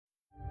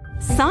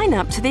Sign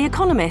up to The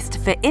Economist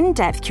for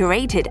in-depth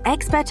curated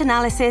expert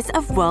analysis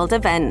of world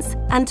events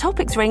and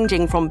topics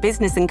ranging from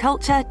business and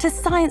culture to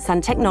science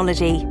and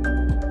technology.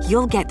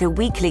 You'll get the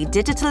weekly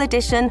digital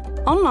edition,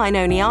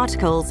 online-only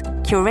articles,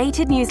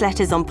 curated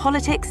newsletters on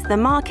politics, the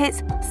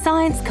markets,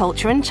 science,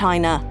 culture and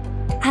China,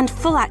 and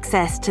full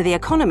access to The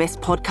Economist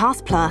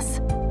Podcast Plus.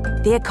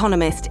 The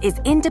Economist is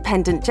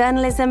independent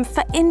journalism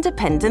for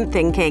independent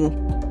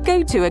thinking.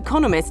 Go to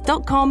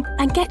economist.com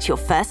and get your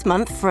first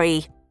month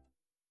free.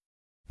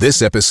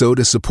 This episode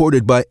is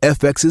supported by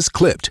FX's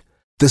Clipped,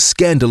 the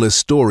scandalous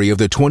story of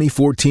the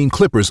 2014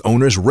 Clippers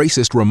owner's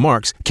racist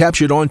remarks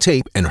captured on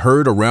tape and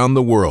heard around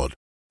the world.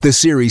 The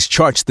series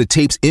charts the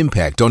tape's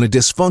impact on a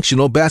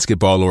dysfunctional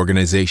basketball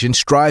organization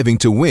striving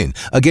to win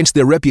against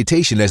their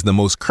reputation as the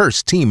most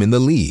cursed team in the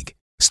league.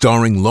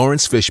 Starring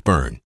Lawrence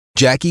Fishburne,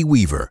 Jackie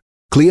Weaver,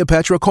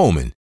 Cleopatra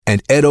Coleman,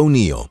 and Ed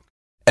O'Neill.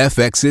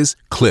 FX's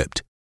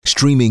Clipped,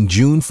 streaming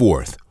June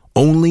 4th,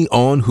 only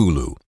on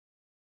Hulu.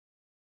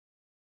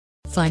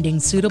 Finding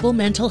suitable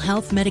mental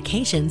health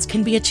medications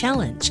can be a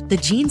challenge. The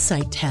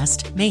GeneSight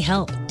test may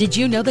help. Did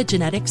you know that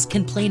genetics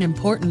can play an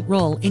important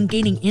role in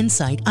gaining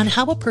insight on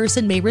how a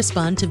person may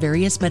respond to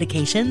various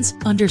medications?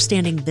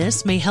 Understanding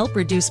this may help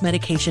reduce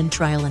medication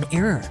trial and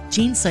error.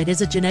 GeneSight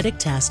is a genetic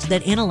test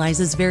that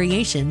analyzes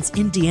variations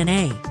in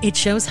DNA. It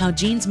shows how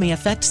genes may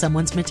affect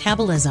someone's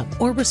metabolism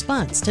or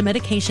response to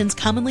medications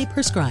commonly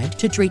prescribed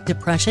to treat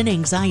depression,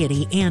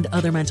 anxiety, and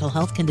other mental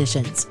health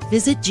conditions.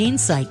 Visit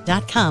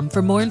GeneSight.com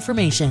for more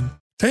information.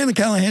 Today on the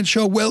Callahan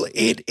Show, well,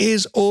 it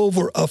is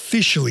over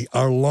officially.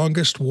 Our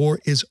longest war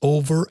is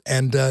over.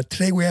 And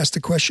today we asked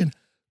the question,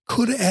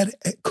 could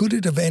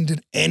it have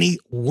ended any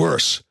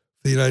worse for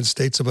the United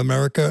States of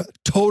America?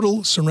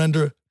 Total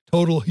surrender,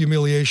 total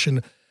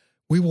humiliation.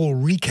 We will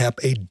recap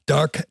a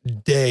dark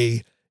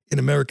day in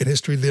American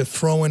history. They're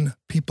throwing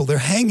people, they're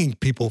hanging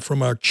people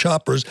from our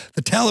choppers.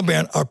 The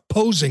Taliban are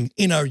posing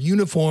in our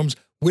uniforms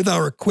with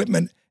our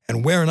equipment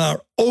and wearing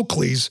our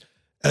Oakleys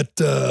at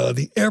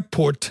the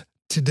airport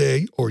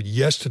today or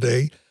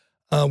yesterday.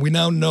 We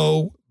now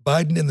know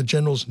Biden and the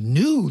generals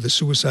knew the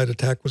suicide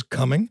attack was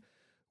coming.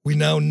 We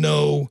now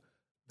know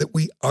that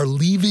we are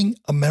leaving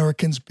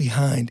Americans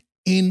behind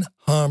in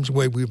harm's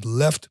way. We've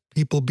left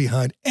people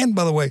behind. And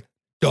by the way,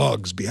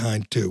 dogs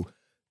behind too.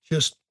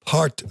 Just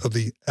part of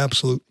the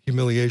absolute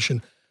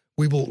humiliation.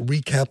 We will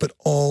recap it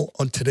all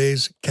on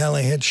today's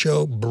Callahan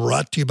Show,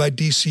 brought to you by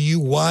DCU.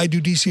 Why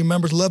do DCU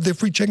members love their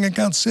free checking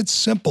accounts? It's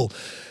simple.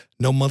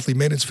 No monthly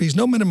maintenance fees,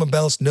 no minimum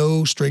balance,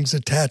 no strings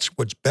attached.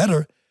 What's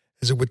better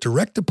is that with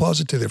direct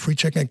deposit to their free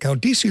checking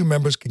account, DCU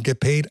members can get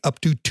paid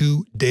up to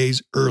 2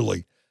 days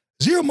early.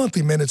 Zero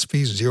monthly maintenance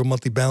fees, zero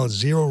monthly balance,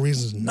 zero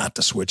reasons not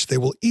to switch. They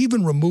will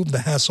even remove the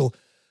hassle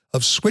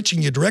of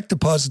switching your direct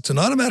deposits and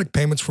automatic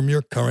payments from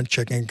your current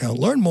checking account.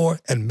 Learn more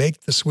and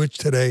make the switch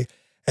today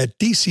at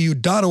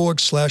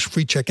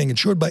dcu.org/free checking,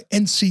 insured by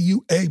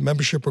NCUA,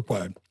 membership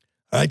required.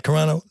 All right,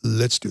 Carano,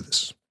 let's do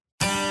this.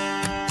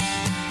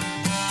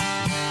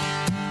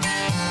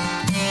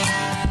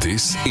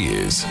 This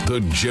is the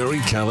Jerry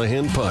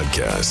Callahan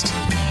Podcast.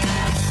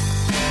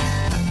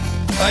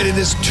 All right, it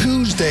is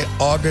Tuesday,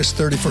 August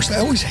 31st. I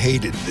always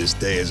hated this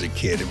day as a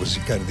kid. It was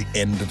kind of the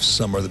end of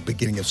summer, the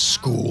beginning of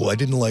school. I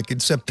didn't like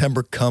it.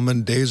 September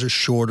coming, days are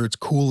shorter, it's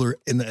cooler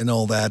and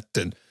all that.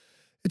 And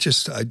it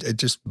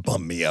just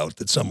bummed me out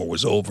that summer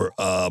was over.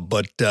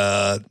 But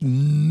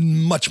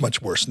much,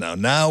 much worse now.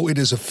 Now it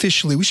is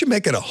officially, we should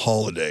make it a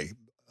holiday,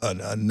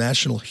 a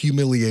National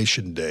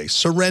Humiliation Day,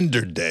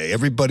 Surrender Day.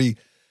 Everybody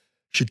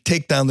should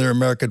take down their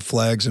American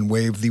flags and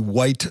wave the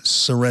white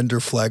surrender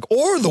flag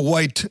or the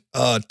white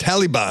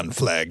Taliban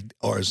flag,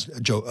 or as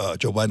Joe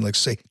Biden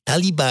likes to say,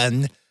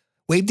 Taliban.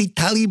 Wave the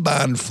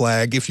Taliban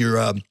flag. If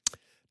you're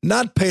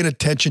not paying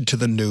attention to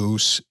the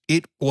news,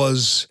 it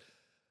was,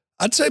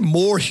 I'd say,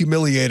 more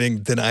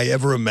humiliating than I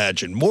ever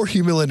imagined. More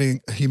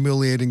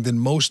humiliating than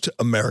most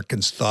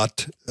Americans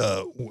thought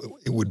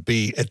it would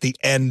be at the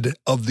end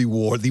of the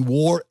war. The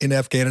war in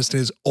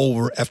Afghanistan is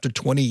over after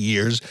 20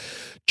 years.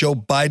 Joe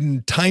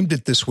Biden timed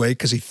it this way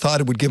because he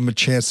thought it would give him a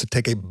chance to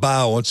take a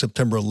bow on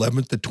September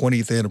 11th, the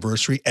 20th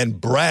anniversary,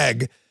 and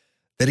brag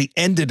that he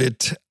ended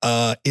it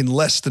in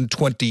less than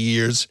 20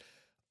 years.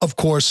 Of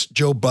course,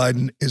 Joe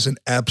Biden is an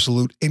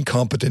absolute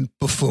incompetent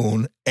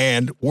buffoon,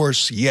 and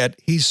worse yet,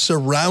 he's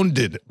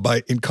surrounded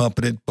by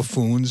incompetent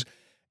buffoons,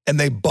 and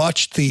they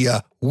botched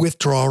the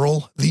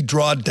withdrawal, the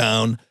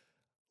drawdown,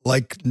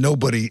 like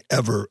nobody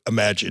ever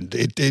imagined.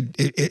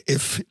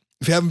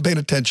 If you haven't paid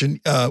attention,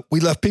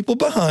 we left people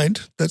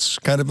behind. That's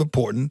kind of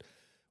important.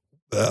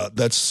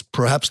 That's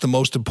perhaps the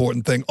most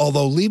important thing,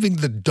 although leaving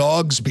the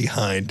dogs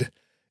behind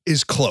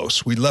is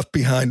close. We left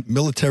behind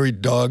military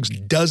dogs,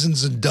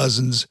 dozens and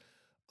dozens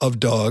of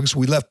dogs.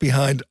 We left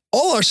behind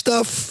all our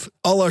stuff.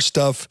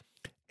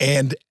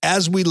 And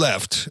as we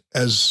left,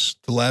 as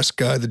the last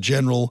guy, the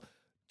General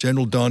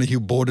Donahue,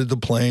 boarded the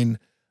plane,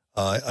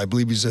 I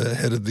believe he's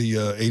head of the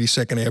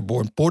 82nd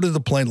Airborne, boarded the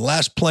plane,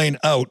 last plane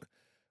out,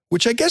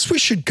 which I guess we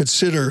should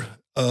consider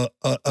a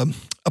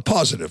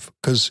positive,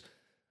 because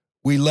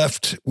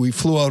we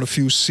flew out a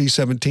few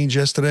C-17s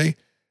yesterday.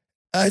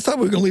 I thought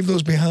we were going to leave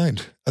those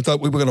behind. I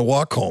thought we were going to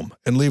walk home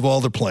and leave all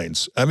the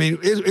planes. I mean,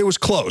 it was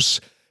close.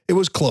 It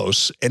was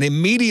close. And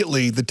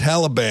immediately the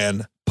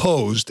Taliban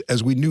posed,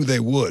 as we knew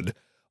they would,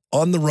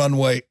 on the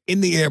runway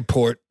in the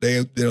airport.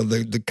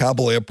 The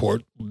Kabul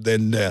airport.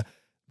 Then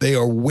they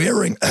are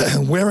wearing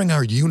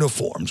our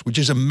uniforms, which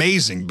is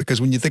amazing because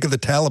when you think of the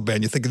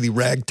Taliban, you think of the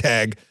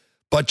ragtag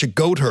bunch of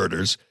goat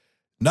herders.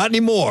 Not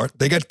anymore.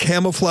 They got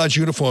camouflage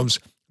uniforms.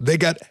 They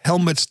got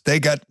helmets. They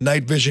got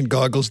night vision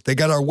goggles. They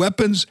got our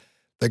weapons.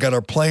 They got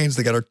our planes.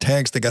 They got our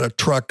tanks. They got our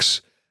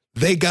trucks.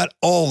 They got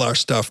all our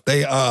stuff.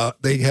 They have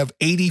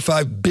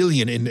 $85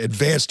 billion in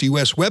advanced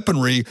U.S.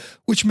 weaponry,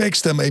 which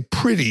makes them a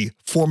pretty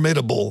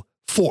formidable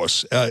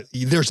force.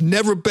 There's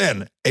never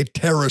been a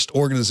terrorist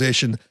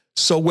organization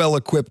so well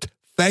equipped.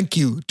 Thank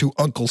you to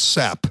Uncle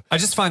Sap. I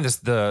just find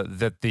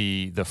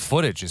the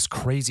footage is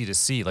crazy to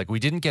see. Like, we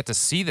didn't get to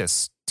see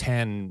this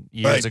 10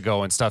 years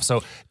ago and stuff.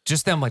 So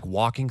just them like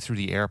walking through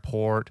the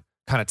airport,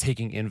 kind of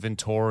taking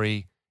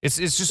inventory. It's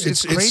crazy.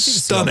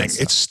 It's stunning.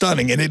 It's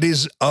stunning, and it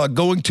is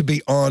going to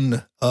be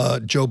on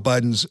Joe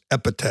Biden's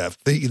epitaph.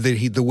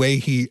 The way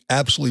he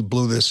absolutely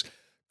blew this,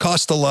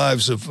 cost the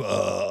lives of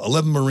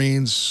 11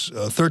 Marines,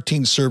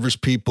 13 service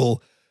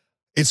people.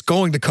 It's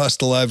going to cost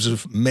the lives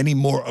of many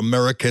more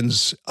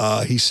Americans.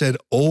 He said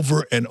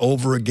over and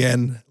over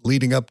again,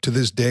 leading up to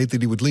this day,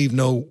 that he would leave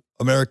no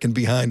American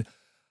behind.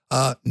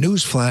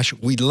 Newsflash: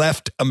 we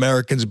left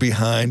Americans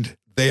behind.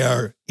 They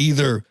are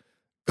either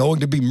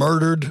going to be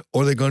murdered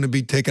or they're going to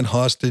be taken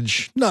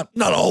hostage. Not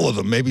all of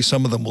them. Maybe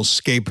some of them will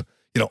escape,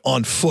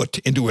 on foot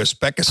into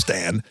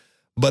Uzbekistan,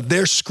 but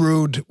they're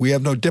screwed. We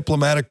have no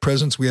diplomatic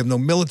presence. We have no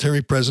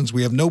military presence.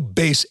 We have no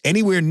base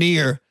anywhere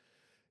near,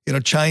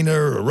 China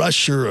or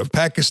Russia or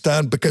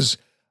Pakistan because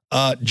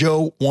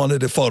Joe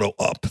wanted a photo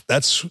op.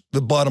 That's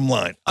the bottom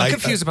line. I'm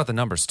confused about the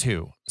numbers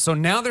too. So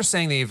now they're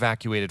saying they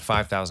evacuated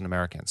 5,000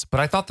 Americans,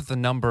 but I thought that the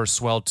number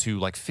swelled to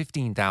like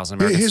 15,000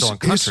 Americans still in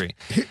country.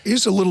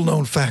 Here's a little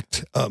known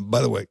fact.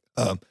 By the way,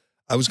 I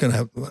was going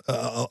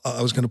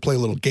to play a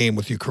little game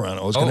with you, Carano.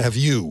 I was going to have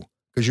you,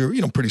 because you're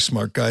pretty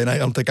smart guy, and I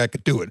don't think I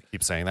could do it.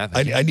 Keep saying that.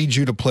 I need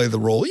you to play the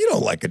role.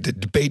 Like a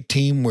debate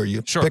team where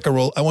you pick a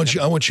role. I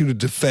want you to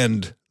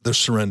defend the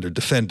surrender,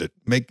 defend it,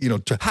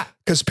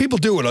 because people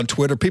do it on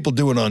Twitter, people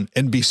do it on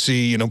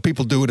NBC,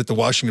 people do it at the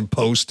Washington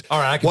Post.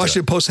 All right,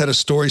 Washington Post had a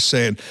story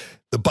saying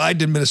the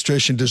Biden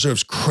administration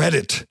deserves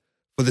credit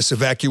for this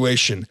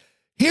evacuation.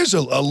 Here's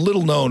a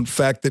little known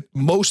fact that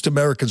most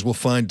Americans will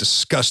find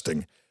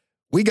disgusting.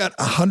 We got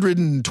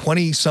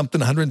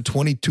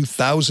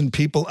 122,000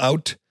 people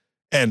out,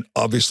 and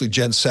obviously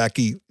Jen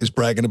Psaki is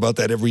bragging about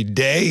that every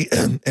day,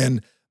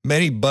 and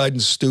many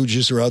Biden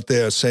stooges are out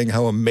there saying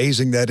how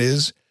amazing that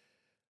is.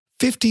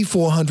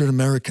 5,400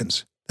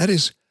 Americans. That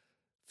is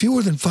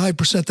fewer than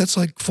 5%. That's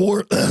like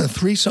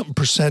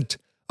 3-something%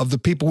 of the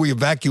people we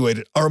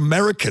evacuated are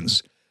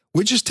Americans.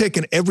 We're just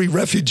taking every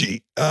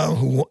refugee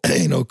who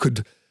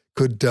could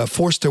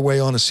force their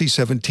way on a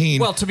C-17.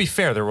 Well, to be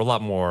fair, there were a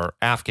lot more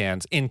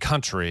Afghans in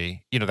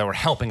country, that were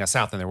helping us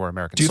out than there were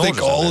American soldiers. Do you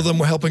think all of them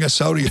were helping us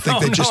out, or do you think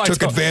they just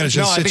took advantage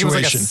of the situation? I think it was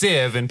like a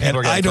sieve, and people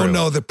are getting I don't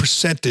know the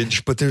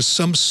percentage, but there's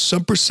some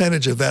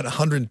percentage of that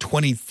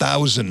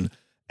 120,000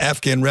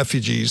 Afghan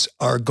refugees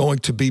are going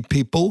to be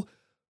people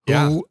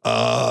who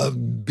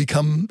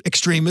become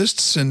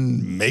extremists,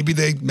 and maybe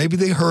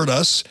they hurt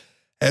us.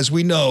 As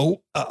we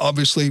know,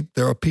 obviously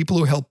there are people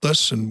who helped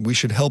us, and we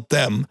should help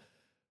them.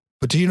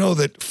 But do you know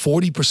that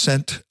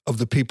 40% of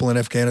the people in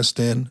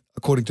Afghanistan,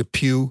 according to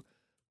Pew,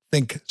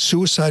 think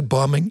suicide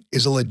bombing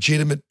is a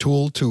legitimate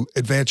tool to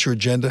advance your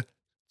agenda?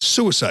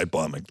 Suicide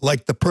bombing,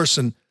 like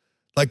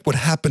what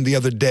happened the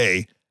other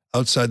day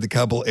outside the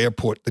Kabul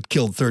airport that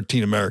killed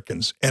 13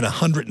 Americans and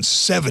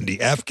 170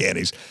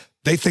 Afghanis.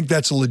 They think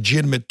that's a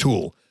legitimate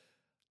tool.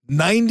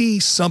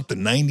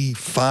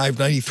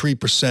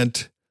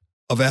 93%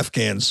 of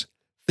Afghans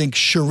think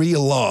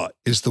Sharia law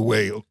is the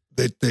way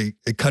that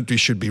a country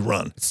should be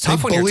run. It's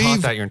tough when you're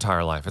taught that your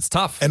entire life. It's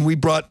tough. And we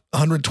brought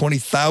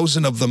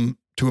 120,000 of them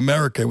to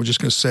America. We're just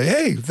going to say,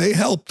 hey, they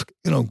helped.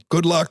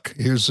 Good luck.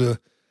 Here's a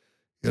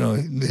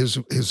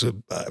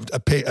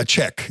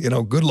check.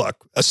 Good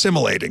luck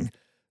assimilating.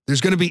 There's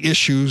going to be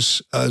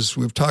issues, as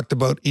we've talked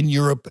about in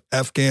Europe.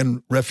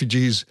 Afghan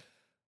refugees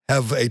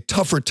have a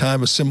tougher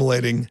time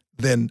assimilating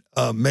than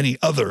many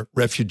other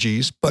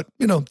refugees. But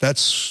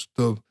it's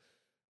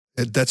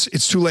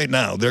too late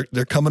now.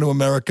 They're coming to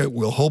America.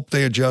 We'll hope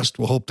they adjust.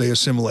 We'll hope they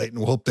assimilate, and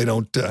we'll hope they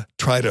don't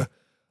try to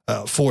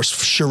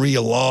force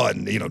Sharia law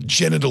and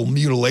genital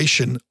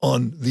mutilation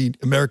on the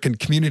American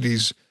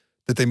communities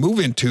that they move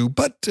into.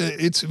 But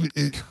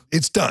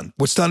it's done.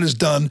 What's done is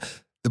done.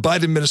 The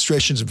Biden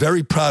administration is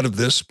very proud of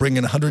this,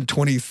 bringing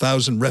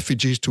 120,000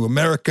 refugees to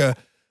America,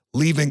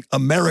 leaving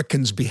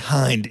Americans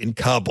behind in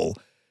Kabul.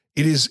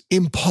 It is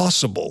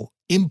impossible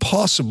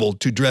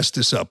to dress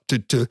this up.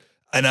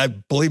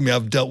 Believe me,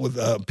 I've dealt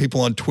with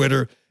people on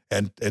Twitter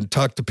and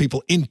talked to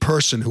people in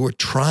person who are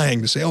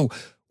trying to say,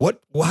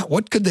 what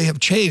could they have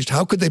changed?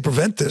 How could they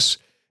prevent this?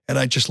 And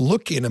I just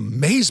look in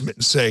amazement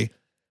and say,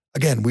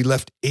 again, we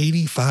left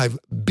 $85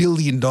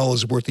 billion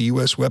worth of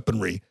U.S.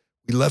 weaponry.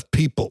 We left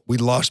people. We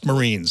lost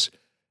Marines.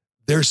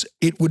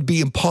 It would be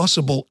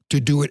impossible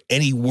to do it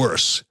any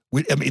worse.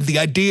 The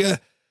idea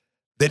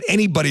that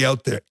anybody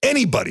out there,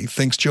 anybody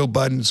thinks Joe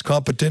Biden is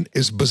competent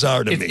is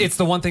bizarre to me. It's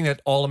the one thing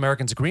that all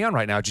Americans agree on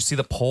right now. Did you see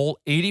the poll?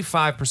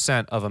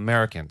 85% of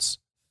Americans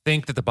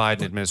think that the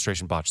Biden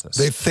administration botched this.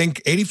 They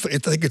think I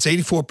think it's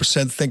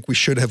 84% think we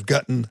should have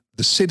gotten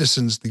the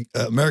citizens, the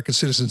American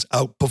citizens,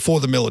 out before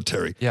the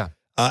military. Yeah.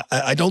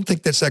 I don't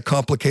think that's that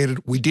complicated.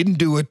 We didn't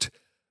do it.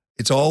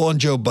 It's all on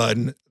Joe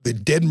Biden. The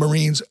dead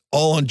Marines,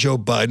 all on Joe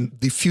Biden.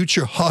 The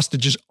future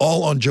hostages,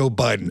 all on Joe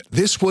Biden.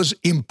 This was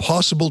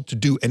impossible to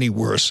do any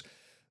worse.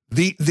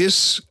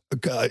 This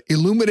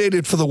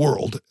illuminated for the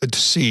world to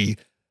see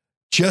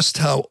just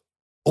how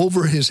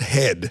over his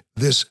head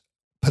this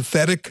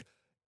pathetic,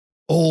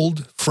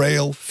 old,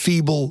 frail,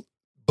 feeble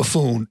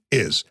buffoon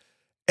is.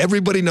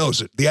 Everybody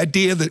knows it. The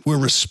idea that we're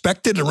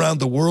respected around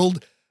the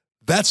world,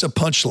 that's a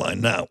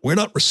punchline now. We're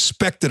not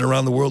respected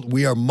around the world.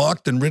 We are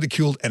mocked and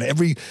ridiculed, and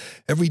every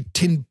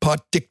tin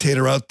pot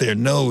dictator out there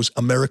knows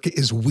America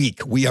is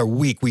weak. We are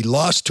weak. We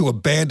lost to a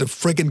band of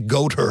friggin'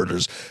 goat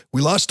herders.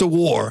 We lost a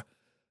war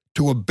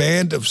to a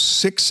band of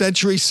 6th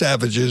century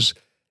savages,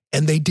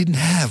 and they didn't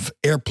have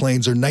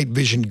airplanes or night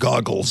vision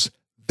goggles.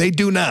 They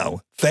do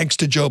now, thanks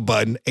to Joe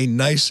Biden, a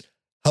nice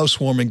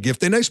housewarming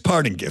gift, a nice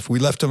parting gift. We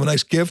left him a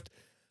nice gift.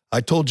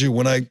 I told you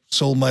when I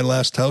sold my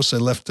last house, I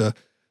left a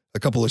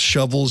couple of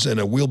shovels and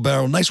a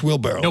wheelbarrow, nice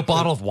wheelbarrow. No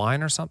bottle of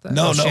wine or something?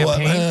 No,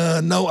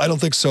 champagne? No, I don't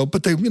think so.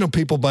 But they,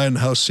 people buying the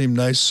house seemed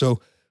nice,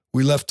 so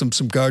we left them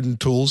some garden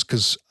tools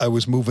because I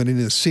was moving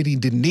into the city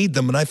and didn't need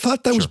them. And I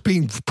thought that was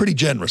being pretty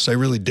generous. I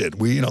really did.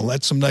 We,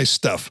 that's some nice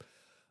stuff.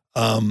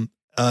 I'm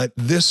going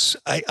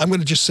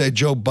to just say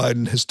Joe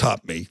Biden has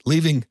taught me.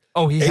 Leaving.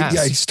 Oh, he has.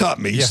 Yeah, he's taught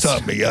me. He's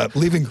taught me.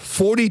 Leaving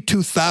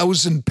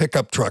 42,000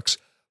 pickup trucks.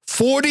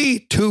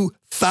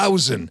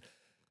 42,000.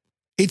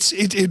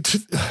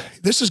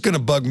 This is going to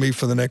bug me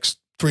for the next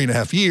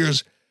 3.5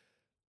 years.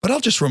 But I'll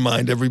just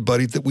remind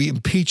everybody that we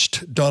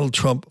impeached Donald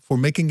Trump for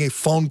making a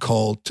phone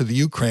call to the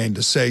Ukraine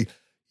to say,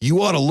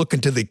 you ought to look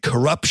into the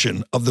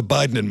corruption of the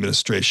Biden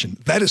administration.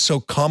 That is so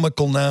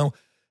comical now.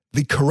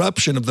 The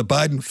corruption of the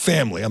Biden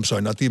family. I'm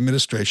sorry, not the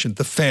administration,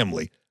 the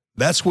family.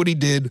 That's what he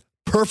did.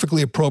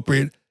 Perfectly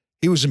appropriate.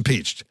 He was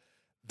impeached.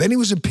 Then he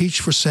was impeached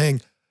for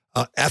saying,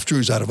 after he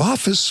was out of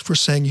office, for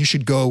saying you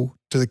should go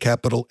to the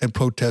Capitol and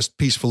protest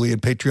peacefully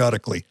and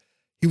patriotically.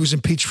 He was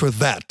impeached for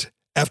that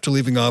after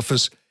leaving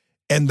office,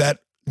 and that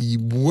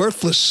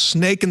worthless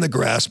snake in the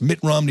grass, Mitt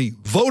Romney,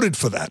 voted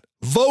for that,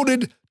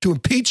 voted to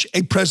impeach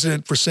a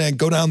president for saying,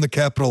 go down the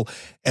Capitol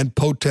and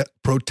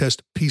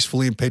protest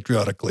peacefully and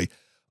patriotically.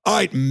 All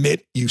right,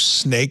 Mitt, you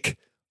snake,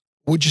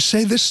 would you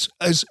say this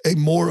as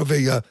more of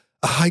a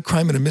high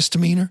crime and a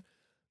misdemeanor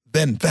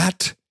than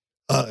that?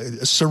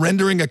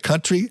 Surrendering a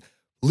country,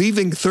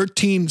 leaving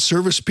 13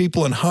 service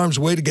people in harm's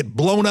way to get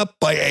blown up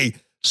by a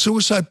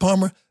suicide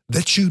bomber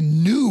that you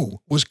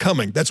knew was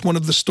coming. That's one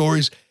of the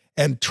stories.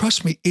 And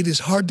trust me, it is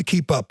hard to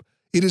keep up.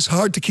 It is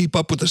hard to keep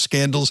up with the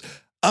scandals.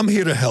 I'm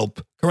here to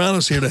help.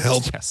 Carano's here to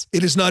help. Yes.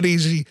 It is not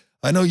easy.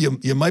 I know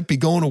you might be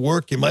going to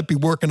work. You might be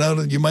working out.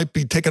 And you might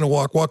be taking a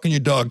walk, walking your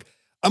dog.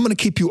 I'm going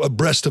to keep you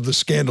abreast of the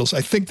scandals. I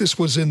think this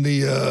was in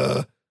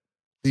this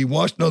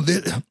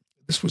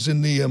was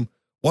in the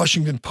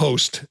Washington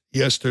Post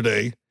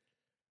yesterday.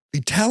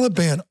 The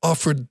Taliban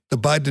offered the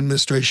Biden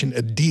administration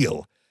a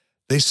deal.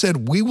 They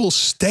said, we will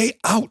stay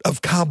out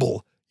of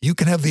Kabul. You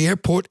can have the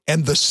airport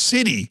and the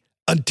city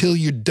until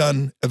you're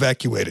done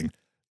evacuating.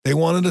 They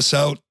wanted us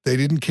out. They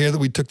didn't care that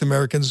we took the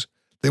Americans.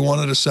 They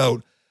wanted us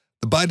out.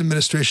 The Biden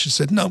administration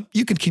said, no,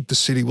 you can keep the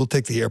city. We'll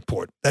take the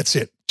airport. That's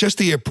it. Just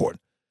the airport.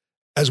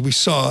 As we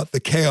saw,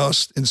 the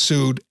chaos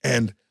ensued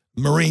and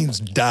Marines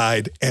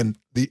died and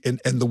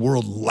the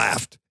world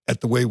laughed at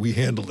the way we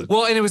handled it.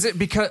 Well, and it was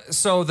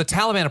so the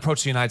Taliban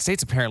approached the United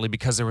States apparently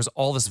because there was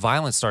all this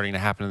violence starting to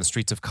happen in the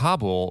streets of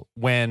Kabul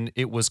when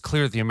it was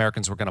clear that the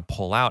Americans were going to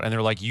pull out. And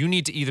they're like, you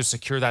need to either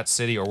secure that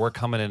city or we're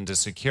coming in to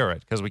secure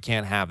it because we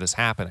can't have this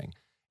happening.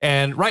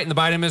 And and the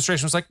Biden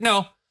administration was like,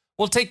 no,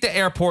 we'll take the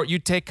airport. You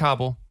take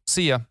Kabul.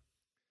 See ya.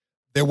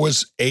 There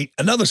was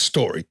another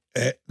story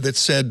that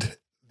said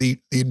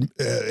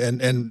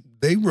and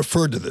they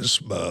referred to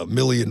this,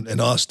 Millie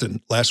and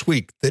Austin, last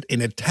week, that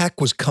an attack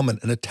was coming.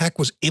 An attack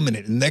was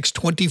imminent. In the next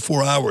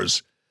 24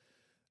 hours,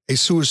 a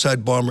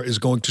suicide bomber is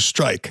going to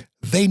strike.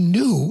 They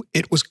knew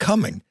it was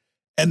coming,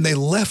 and they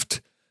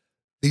left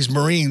these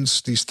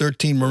Marines, these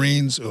 13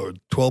 Marines or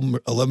 12,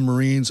 11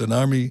 Marines, an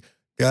Army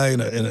guy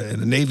and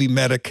a Navy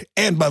medic,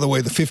 and by the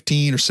way, the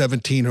 15 or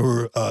 17 who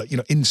were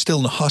still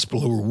in the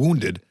hospital who were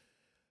wounded.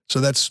 So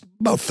that's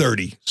about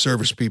 30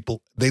 service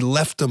people. They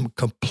left them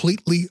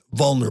completely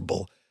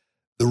vulnerable.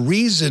 The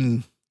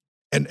reason,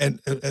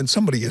 and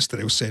somebody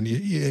yesterday was saying,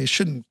 you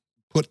shouldn't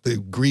put the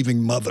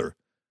grieving mother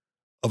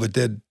of a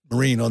dead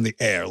Marine on the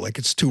air. Like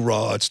it's too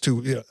raw. It's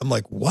too, I'm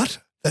like, what?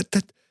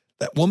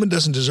 That woman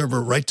doesn't deserve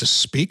her right to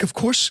speak. Of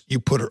course, you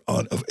put her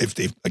on.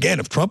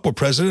 If Trump were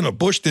president or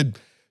Bush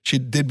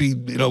she'd be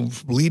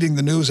leading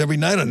the news every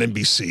night on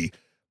NBC.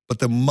 But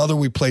the mother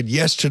we played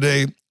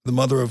yesterday, the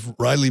mother of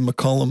Riley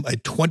McCollum, a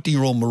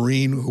 20-year-old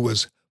Marine who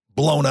was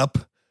blown up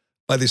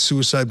by the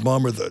suicide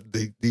bomber,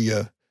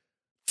 the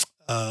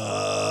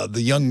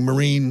young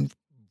Marine,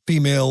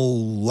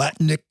 female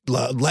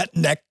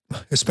Latinx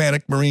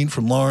Hispanic Marine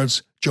from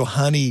Lawrence,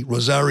 Johanny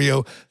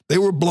Rosario, they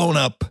were blown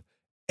up,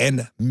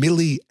 and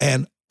Milley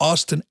and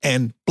Austin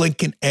and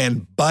Blinken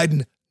and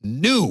Biden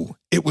knew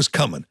it was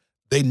coming.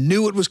 They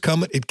knew it was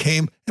coming. It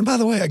came. And by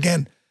the way,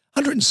 again,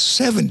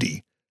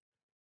 170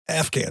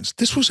 Afghans.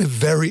 This was a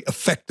very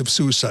effective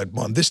suicide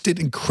bomb. This did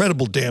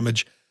incredible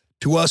damage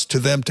to us, to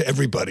them, to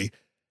everybody.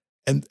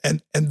 And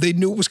they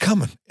knew it was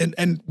coming.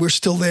 And we're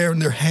still there,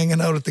 and they're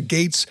hanging out at the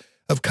gates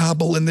of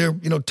Kabul, and they're,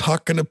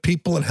 talking to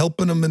people and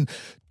helping them and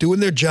doing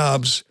their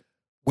jobs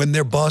when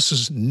their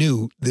bosses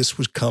knew this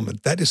was coming.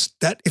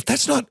 If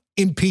that's not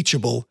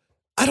impeachable,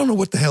 I don't know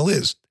what the hell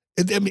is.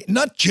 I mean,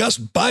 not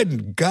just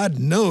Biden, God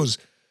knows,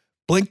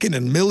 Blinken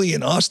and Milley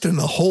and Austin,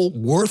 the whole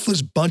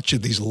worthless bunch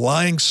of these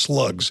lying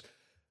slugs.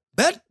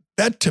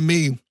 That to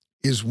me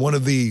is one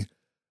of the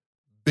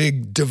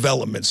big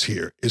developments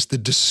here, is the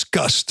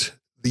disgust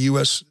the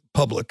U.S.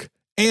 public,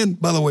 and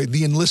by the way,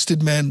 the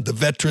enlisted men, the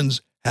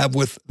veterans, have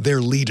with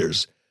their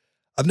leaders.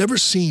 I've never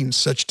seen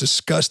such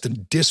disgust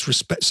and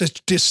disrespect,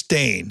 such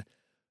disdain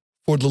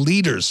for the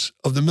leaders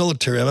of the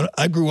military. I mean,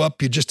 I grew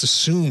up, you just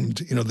assumed,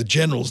 the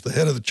generals, the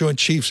head of the Joint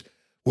Chiefs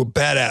were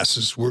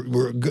badasses,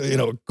 were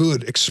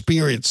good,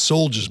 experienced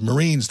soldiers,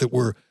 Marines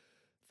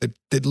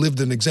that lived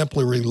an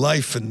exemplary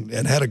life and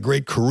had a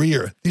great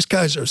career. These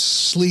guys are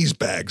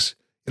sleazebags.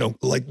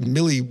 Like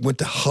Milley went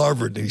to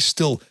Harvard and he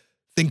still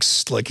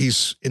thinks like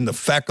he's in the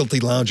faculty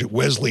lounge at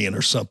Wesleyan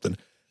or something.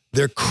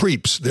 They're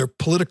creeps. They're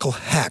political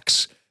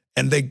hacks.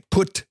 And they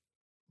put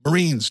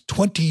Marines,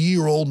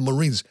 20-year-old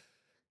Marines.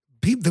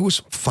 There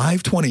was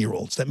 5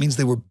 20-year-olds. That means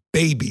they were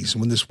babies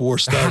when this war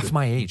started. Half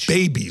my age.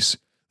 Babies.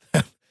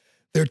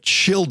 They're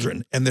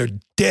children, and they're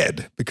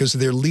dead because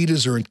their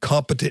leaders are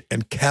incompetent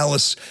and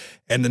callous.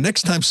 And the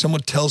next time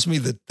someone tells me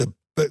that the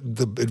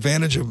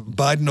advantage of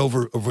Biden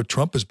over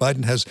Trump is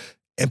Biden has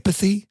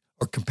empathy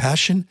or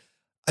compassion,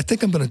 I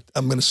think I'm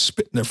gonna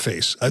spit in their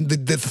face.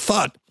 The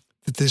thought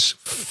that this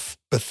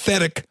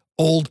pathetic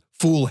old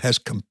fool has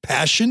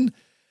compassion.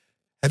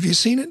 Have you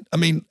seen it? I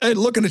mean,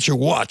 looking at your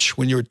watch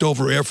when you're at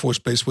Dover Air Force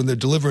Base, when they're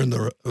delivering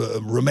the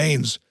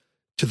remains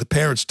to the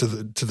parents, to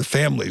the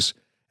families,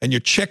 and you're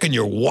checking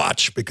your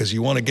watch because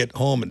you want to get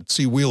home and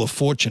see Wheel of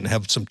Fortune,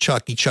 have some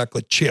chalky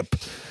chocolate chip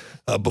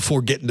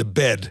before getting to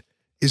bed,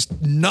 is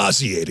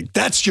nauseating.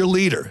 That's your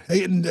leader.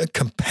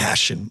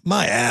 Compassion.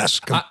 My ass,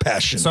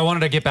 compassion. So I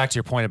wanted to get back to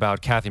your point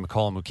about Kathy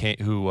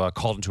McCollum, who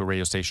called into a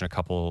radio station a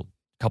couple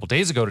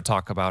days ago to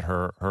talk about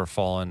her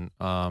fallen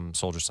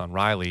soldier son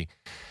Riley.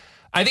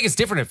 I think it's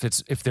different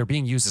if they're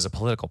being used as a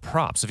political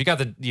prop. So if you got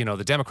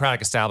the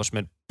Democratic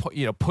establishment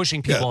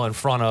pushing people in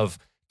front of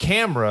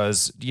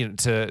cameras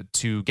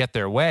to get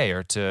their way,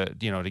 or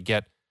to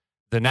get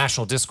the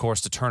national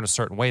discourse to turn a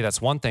certain way,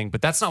 that's one thing.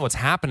 But that's not what's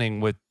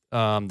happening with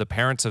the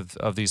parents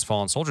of these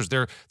fallen soldiers.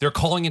 They're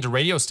calling into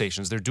radio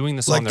stations. They're doing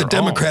this on their own. Like the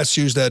Democrats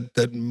use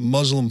that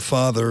Muslim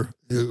father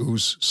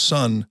whose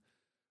son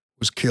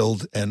was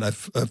killed, and I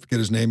forget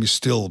his name. He's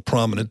still a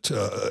prominent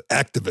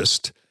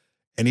activist,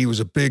 and he was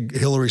a big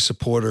Hillary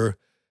supporter,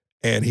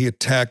 and he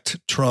attacked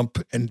Trump,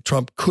 and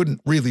Trump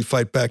couldn't really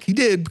fight back. He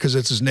did, because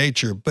that's his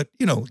nature, but,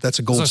 that's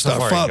a gold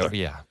star father.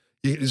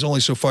 There's only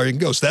so far you can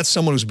go. So that's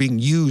someone who's being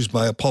used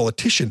by a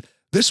politician.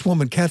 This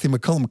woman, Kathy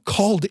McCollum,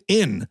 called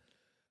in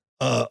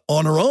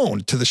on her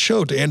own to the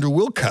show, to Andrew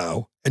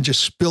Wilkow, and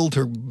just spilled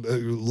her,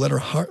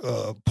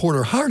 poured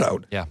her heart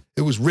out. Yeah.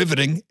 It was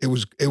riveting. It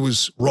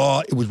was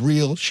raw. It was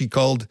real. She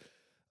called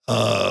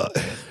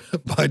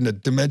Biden a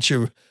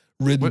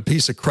dementia-ridden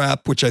piece of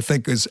crap, which I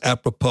think is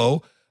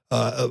apropos,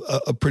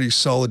 a pretty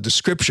solid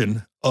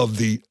description of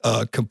the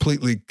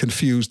completely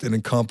confused and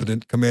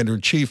incompetent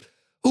commander-in-chief,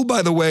 who,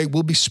 by the way,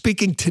 will be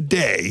speaking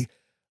today.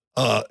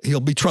 He'll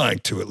be trying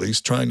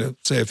to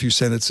say a few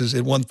sentences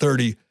at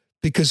 1:30,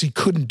 because he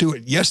couldn't do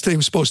it. Yesterday he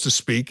was supposed to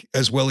speak,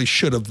 as well he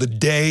should have. The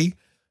day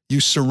you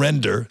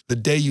surrender, the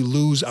day you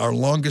lose our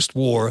longest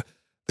war,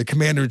 the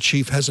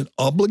commander-in-chief has an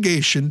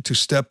obligation to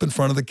step in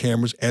front of the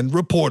cameras and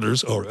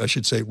reporters, or I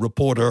should say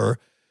reporter,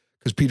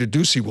 because Peter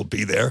Doocy will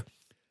be there.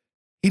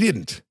 He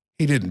didn't.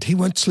 He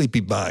went sleepy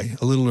by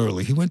a little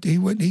early.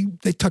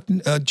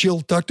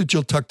 Dr.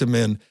 Jill tucked him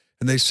in,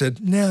 and they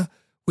said, nah,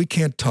 we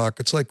can't talk.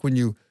 It's like when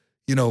you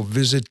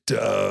visit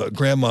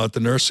grandma at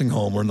the nursing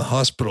home or in the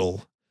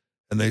hospital,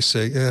 and they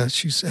say, yeah,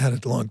 she's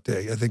had a long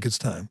day. I think it's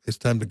time. It's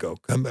time to go.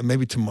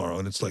 Maybe tomorrow.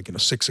 And it's like,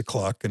 6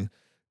 o'clock, and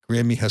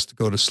Grammy has to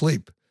go to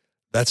sleep.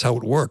 That's how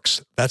it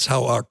works. That's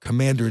how our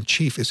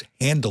commander-in-chief is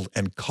handled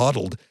and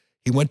coddled.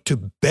 He went to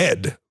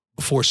bed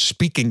before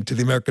speaking to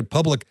the American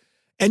public,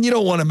 And you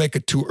don't want to make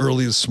it too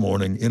early this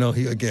morning.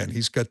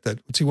 He's got that.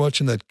 What's he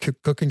watching? That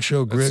cooking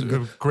show?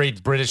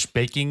 Great British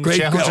Baking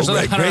Challenge.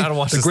 Right, I don't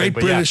watch the this Great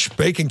thing, British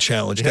Baking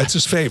Challenge. That's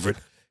his favorite.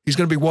 He's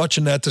going to be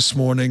watching that this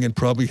morning and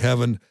probably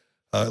having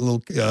a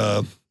little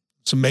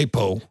some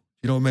Mapo.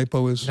 You know what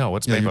Mapo is? No,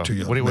 what's Mapo?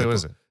 Mapo? What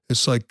is it?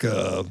 It's like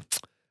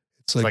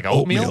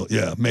oatmeal.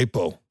 Yeah,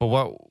 Mapo. But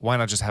why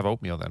not just have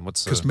oatmeal then?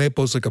 Because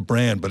Mapo's like a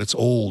brand, but it's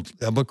old.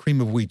 How about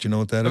cream of wheat? You know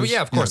what that is?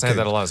 Yeah, of course. I had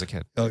that a lot as a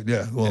kid. Oh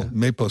yeah. Well,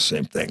 Mapo,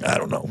 same thing. I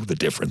don't know the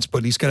difference,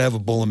 but he's gonna have a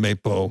bowl of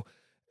Mapo,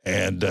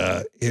 and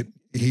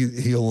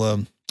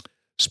he'll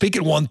speak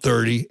at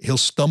 1:30. He'll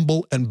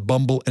stumble and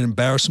bumble and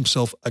embarrass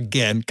himself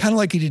again, kind of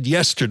like he did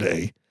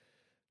yesterday.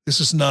 This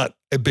is not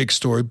a big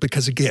story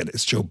because, again,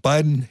 it's Joe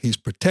Biden. He's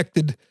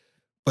protected.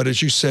 But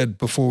as you said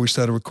before we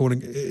started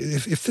recording,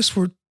 if this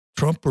were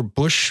Trump or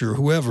Bush or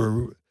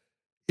whoever,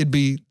 it'd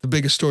be the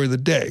biggest story of the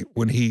day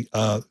when he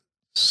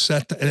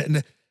sat down.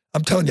 And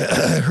I'm telling you,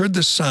 I heard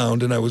this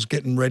sound and I was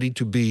getting ready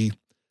to be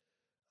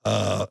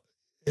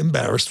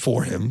embarrassed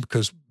for him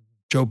because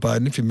Joe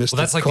Biden, if you missed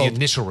that's like the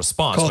initial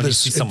response when you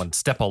see someone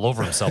step all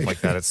over himself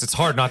like that. It's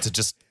hard not to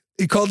just...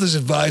 He called his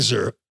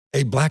advisor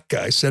a black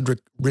guy, Cedric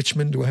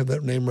Richmond. Do I have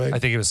that name right? I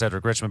think it was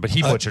Cedric Richmond, but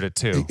he butchered it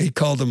too. He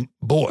called him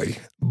boy.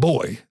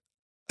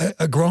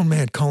 A grown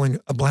man calling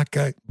a black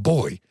guy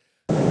boy.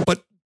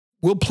 But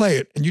we'll play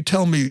it, and you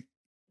tell me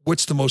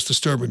what's the most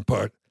disturbing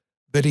part,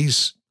 that he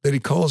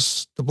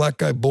calls the black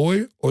guy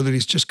boy, or that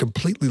he's just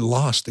completely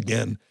lost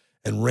again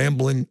and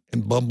rambling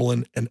and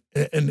bumbling and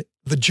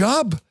the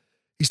job.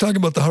 He's talking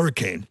about the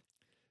hurricane,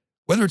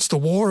 whether it's the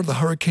war or the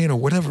hurricane or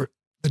whatever.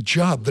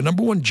 The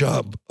number one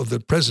job of the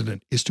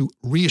president is to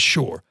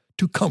reassure,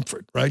 to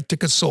comfort, right? To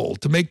console,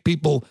 to make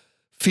people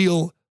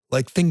feel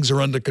like things are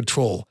under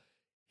control.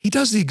 He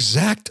does the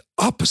exact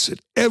opposite.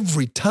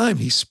 Every time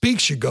he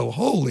speaks, you go,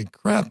 holy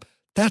crap,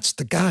 that's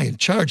the guy in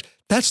charge.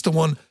 That's the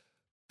one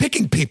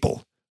picking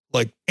people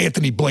like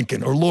Anthony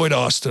Blinken or Lloyd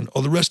Austin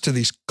or the rest of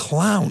these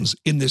clowns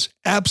in this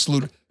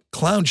absolute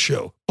clown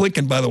show.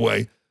 Blinken, by the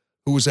way,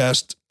 who was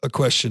asked a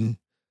question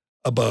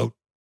about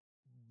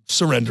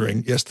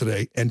surrendering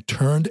yesterday and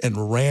turned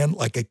and ran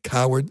like a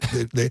coward.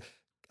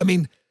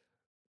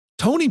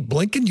 Tony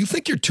Blinken, you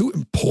think you're too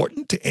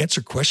important to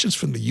answer questions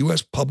from the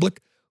U.S.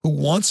 public who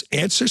wants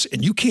answers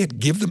and you can't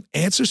give them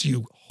answers,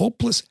 you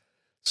hopeless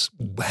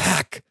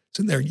hack. It's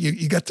in there.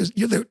 You got this.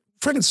 You're the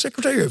friggin'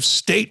 Secretary of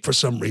State for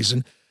some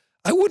reason.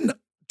 I wouldn't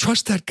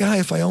trust that guy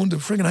if I owned a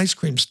friggin' ice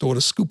cream store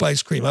to scoop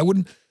ice cream. I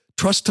wouldn't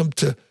trust him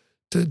to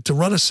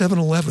run a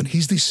 7-Eleven.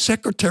 He's the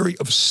Secretary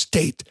of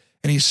State,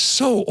 and he's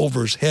so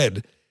over his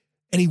head,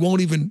 and he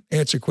won't even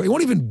answer questions. He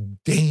won't even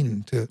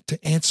deign to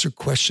answer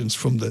questions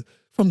from the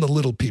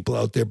little people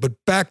out there. But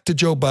back to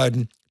Joe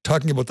Biden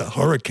talking about the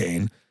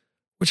hurricane,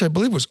 which I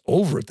believe was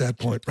over at that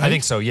point, right? I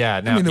think so,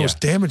 yeah. There was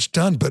damage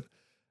done, but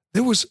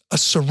there was a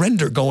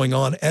surrender going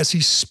on as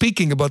he's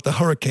speaking about the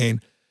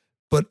hurricane,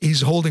 but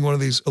he's holding one of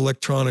these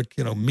electronic,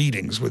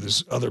 meetings with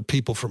his other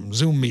people from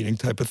Zoom meeting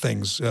type of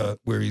things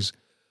where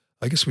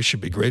I guess we should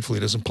be grateful he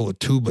doesn't pull a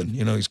Tubin.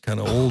 He's kind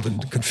of old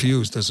and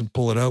confused, doesn't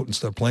pull it out and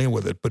start playing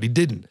with it, but he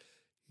didn't.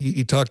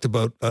 He talked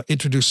about,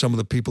 introduced some of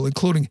the people,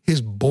 including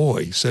his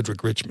boy,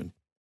 Cedric Richmond.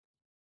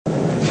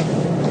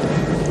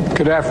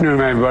 Good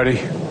afternoon,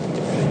 everybody.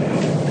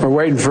 We're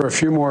waiting for a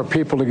few more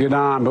people to get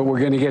on, but we're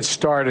going to get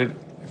started,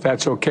 if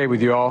that's okay with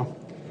you all.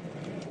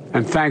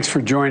 And thanks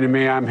for joining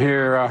me. I'm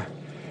here.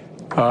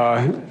 The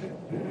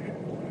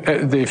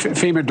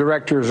FEMA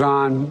director is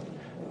on.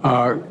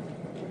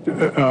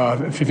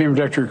 FEMA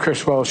Director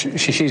Criswell,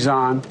 she's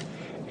on.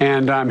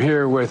 And I'm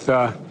here with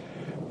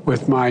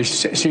my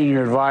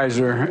senior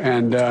advisor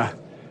and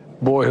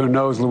boy who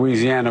knows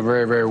Louisiana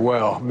very, very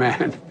well,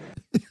 man.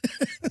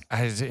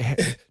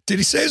 Did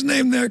he say his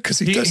name there? Because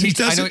he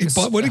does.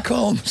 What do you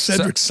call him?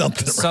 Cedric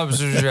something.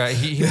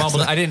 He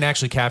mumbled. I didn't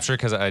actually capture it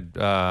because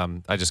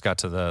I just got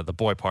to the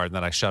boy part and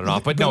then I shut it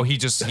off. But no, he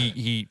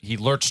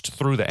lurched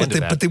through the end of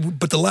that.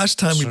 But the last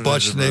time we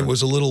botched the name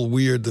was a little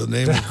weird. The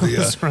name of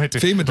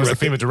the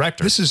FEMA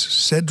director. This is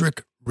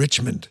Cedric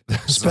Richmond,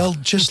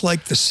 spelled just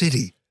like the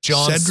city.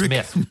 John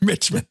Cedric Smith.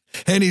 Richmond.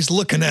 And he's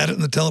looking at it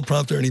in the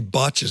teleprompter and he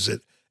botches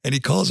it. And he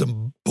calls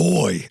him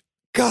boy.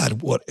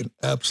 God, what an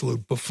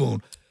absolute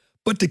buffoon.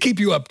 But to keep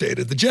you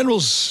updated, the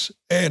generals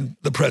and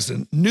the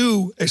president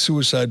knew a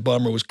suicide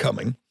bomber was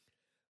coming.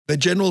 The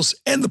generals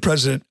and the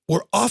president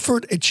were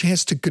offered a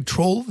chance to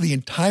control the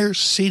entire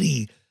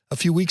city a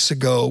few weeks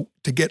ago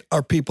to get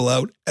our people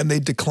out, and they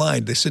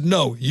declined. They said,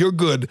 no, you're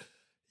good.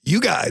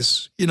 You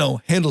guys,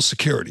 handle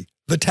security.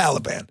 The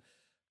Taliban.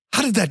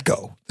 How did that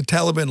go? The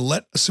Taliban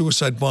let a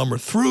suicide bomber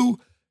through.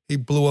 He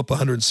blew up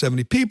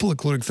 170 people,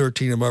 including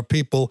 13 of our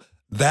people.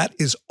 That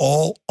is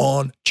all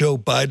on Joe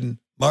Biden,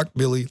 Mark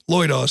Milley,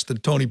 Lloyd Austin,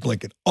 Tony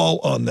Blinken, all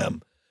on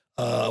them.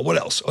 What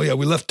else? Oh, yeah,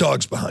 we left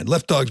dogs behind.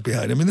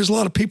 I mean, there's a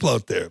lot of people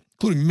out there,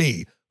 including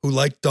me, who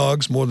like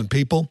dogs more than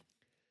people.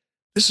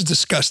 This is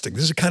disgusting.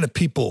 This is the kind of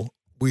people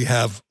we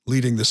have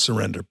leading the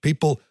surrender.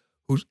 People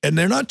and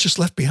they're not just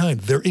left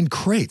behind. They're in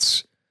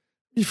crates.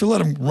 If you let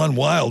them run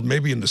wild,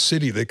 maybe in the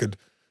city, they could,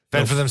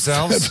 Fend for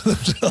themselves?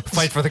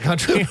 Fight for the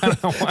country? I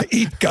don't know why.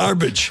 Eat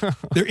garbage.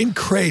 They're in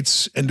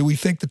crates. And do we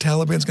think the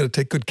Taliban's going to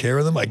take good care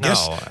of them? I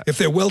guess if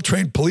they're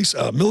well-trained police,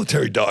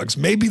 military dogs,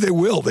 maybe they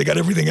will. They got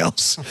everything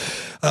else.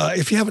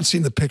 If you haven't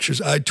seen the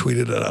pictures, I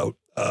tweeted it out.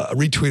 I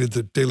retweeted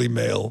the Daily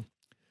Mail.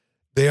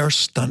 They are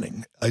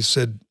stunning. I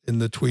said in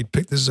the tweet,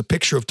 this is a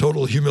picture of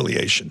total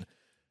humiliation.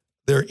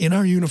 They're in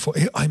our uniform.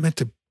 I meant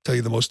to tell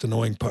you the most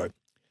annoying part.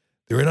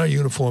 They're in our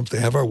uniforms. They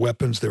have our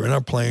weapons. They're in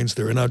our planes.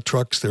 They're in our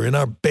trucks. They're in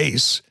our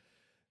base.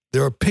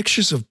 There are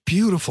pictures of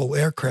beautiful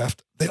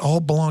aircraft. They all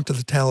belong to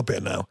the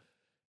Taliban now.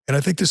 And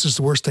I think this is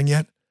the worst thing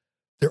yet.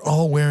 They're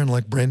all wearing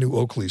like brand new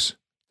Oakleys.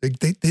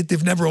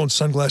 They've never owned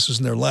sunglasses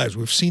in their lives.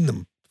 We've seen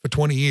them for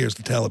 20 years,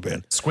 the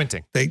Taliban.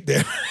 Squinting.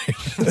 They're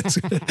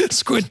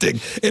squinting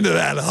into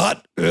that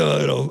hot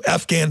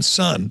Afghan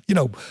sun.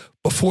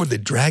 Before the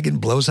dragon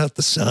blows out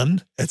the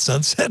sun at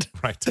sunset.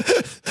 Right.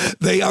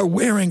 They are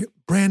wearing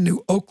brand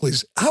new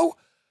Oakleys. How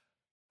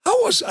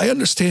was, I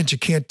understand you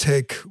can't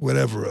take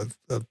whatever,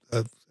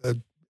 a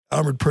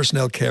armored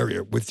personnel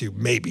carrier with you,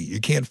 maybe. You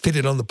can't fit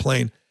it on the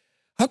plane.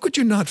 How could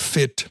you not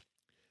fit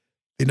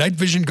the night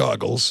vision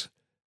goggles,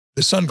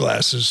 the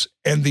sunglasses,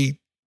 and the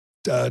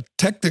what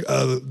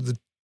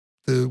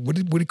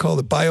do you call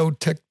the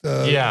biotech?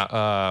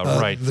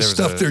 Right. The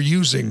stuff they're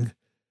using.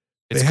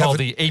 It's called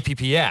the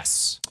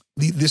APPS.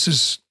 This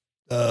is.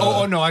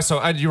 No, I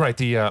saw. You're right.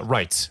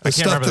 Right. The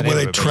stuff that where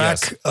they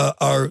track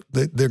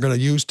they're going to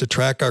use to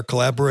track our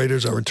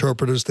collaborators, our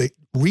interpreters. They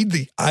read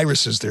the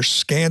irises, their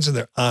scans in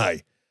their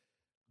eye.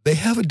 They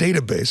have a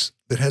database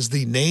that has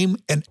the name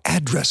and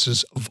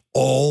addresses of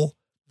all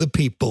the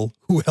people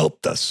who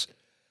helped us.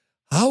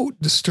 How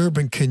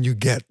disturbing can you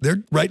get?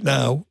 They're right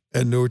now,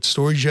 and there were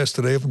stories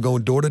yesterday of them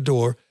going door to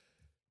door,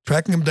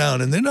 tracking them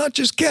down, and they're not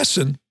just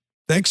guessing.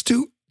 Thanks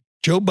to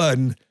Joe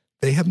Biden,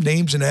 they have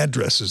names and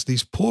addresses.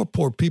 These poor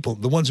people,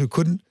 the ones who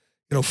couldn't,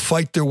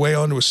 fight their way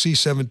onto a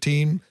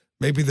C-17.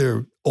 Maybe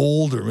they're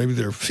old, or maybe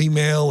they're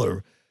female,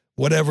 or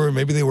whatever.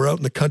 Maybe they were out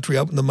in the country,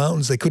 out in the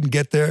mountains. They couldn't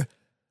get there.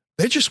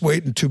 They're just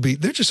waiting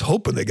they're just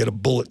hoping they get a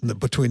bullet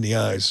between the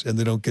eyes and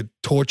they don't get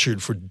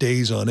tortured for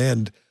days on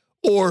end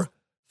or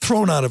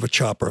thrown out of a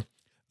chopper.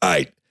 All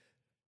right.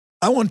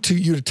 I want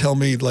you to tell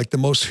me like the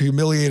most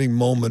humiliating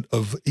moment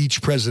of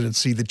each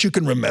presidency that you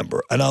can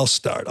remember. And I'll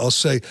start. I'll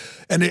say,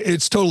 and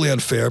it's totally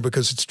unfair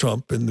because it's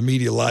Trump and the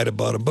media lied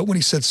about him. But when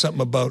he said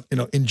something about,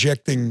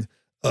 injecting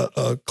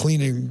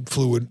cleaning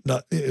fluid,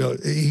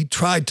 he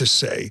tried to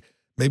say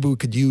maybe we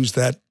could use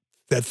that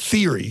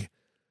theory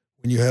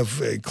when you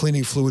have a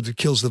cleaning fluid that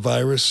kills the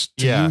virus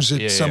to use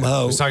it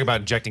somehow. He was talking about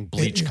injecting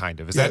bleach, kind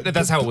of.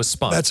 That's how it was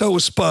spun. That's how it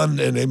was spun,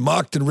 and they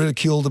mocked and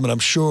ridiculed him. And I'm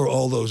sure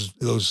all those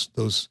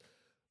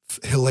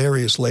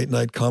hilarious late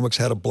night comics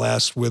had a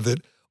blast with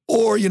it.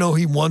 Or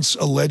he once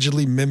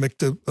allegedly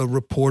mimicked a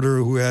reporter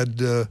who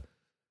had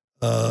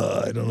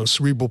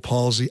cerebral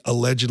palsy.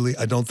 Allegedly,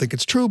 I don't think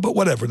it's true, but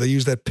whatever. They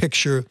use that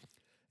picture,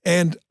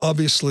 and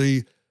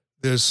obviously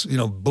there's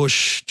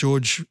Bush,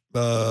 George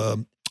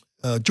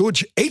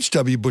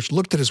H.W. Bush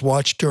looked at his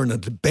watch during a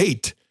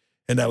debate,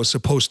 and that was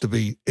supposed to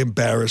be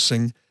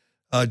embarrassing.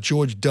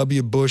 George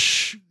W.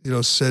 Bush,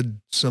 said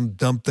some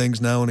dumb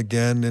things now and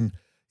again, and,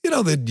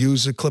 they'd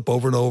use a clip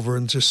over and over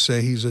and just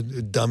say he's a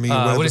dummy.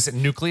 What is it,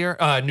 nuclear?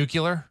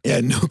 Nuclear?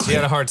 Yeah, nuclear. He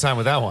had a hard time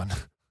with that one.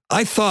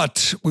 I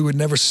thought we would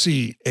never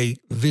see a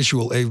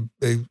visual, a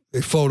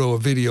photo, a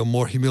video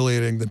more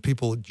humiliating than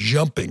people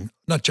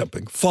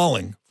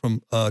falling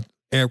from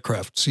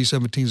aircraft,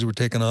 C-17s that were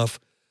taken off.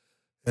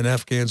 And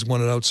Afghans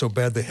wanted out so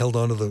bad they held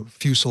onto the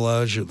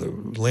fuselage or the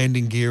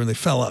landing gear and they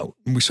fell out.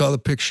 And we saw the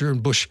picture,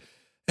 and Bush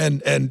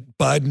and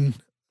Biden,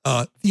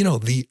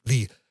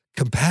 the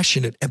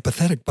compassionate,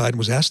 empathetic Biden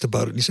was asked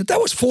about it. And he said, that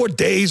was 4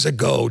 days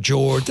ago,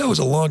 George. That was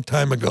a long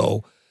time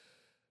ago.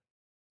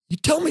 You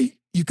tell me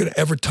you could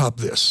ever top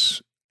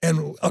this.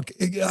 And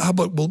okay, how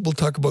about we'll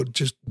talk about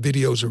just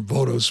videos or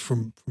photos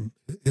from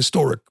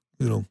historic,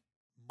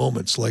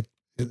 moments like,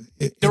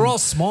 they're all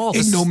small.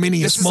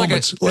 Ignominious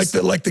moments, like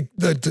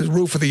the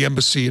roof of the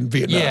embassy in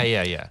Vietnam.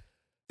 Yeah.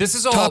 This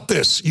is all. Top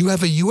this. You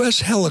have a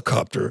U.S.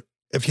 helicopter.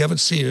 If you haven't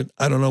seen it,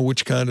 I don't know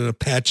which kind, an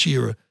Apache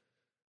or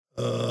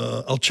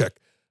I'll check.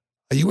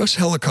 A U.S.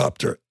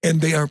 helicopter,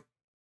 and they are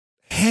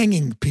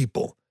hanging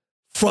people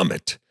from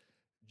it,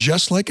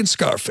 just like in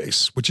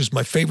Scarface, which is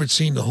my favorite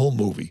scene in the whole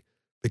movie,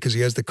 because he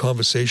has the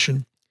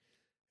conversation,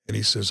 and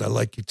he says, I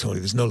like you, Tony.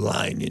 There's no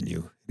lying in you.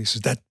 And he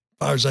says, that, as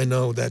far as I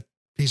know, that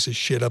piece of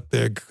shit up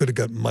there could have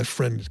got my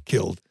friend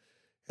killed.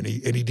 And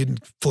he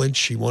didn't flinch.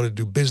 He wanted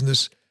to do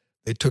business.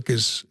 They took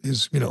his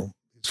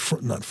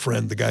not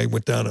friend, the guy he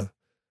went down to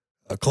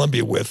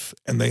Colombia with,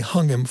 and they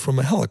hung him from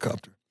a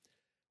helicopter.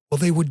 Well,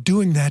 they were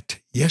doing that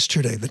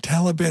yesterday. The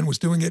Taliban was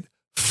doing it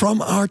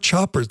from our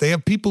choppers. They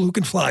have people who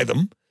can fly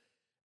them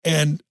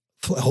and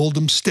hold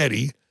them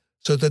steady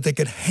so that they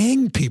could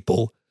hang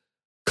people,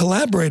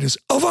 collaborators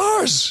of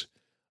ours,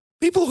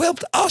 people who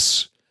helped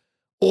us.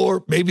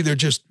 Or maybe they're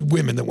just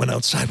women that went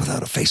outside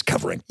without a face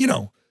covering,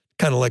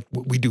 kind of like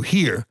what we do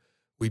here.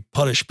 We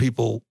punish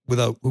people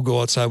who go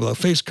outside without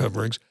face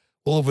coverings.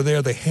 Well, over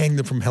there, they hang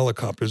them from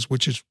helicopters,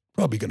 which is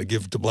probably going to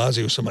give de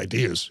Blasio some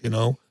ideas,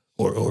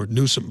 or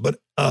Newsom. But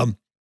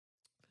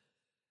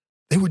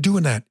they were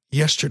doing that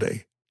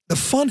yesterday. The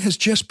fun has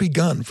just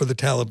begun for the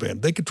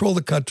Taliban. They control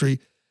the country.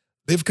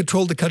 They've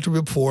controlled the country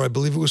before. I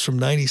believe it was from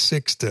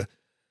 96 to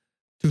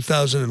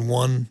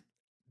 2001,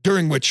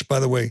 during which, by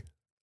the way,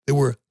 there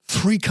were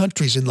 3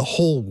 countries in the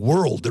whole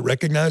world that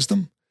recognized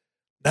them.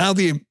 Now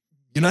the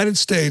United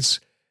States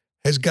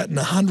has gotten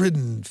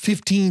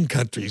 115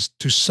 countries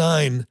to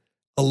sign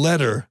a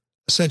letter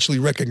essentially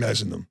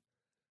recognizing them.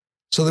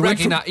 So they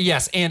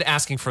yes, and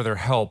asking for their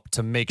help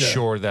to make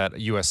sure that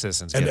U.S.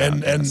 citizens get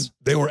out. And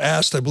they were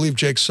asked, I believe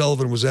Jake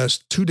Sullivan was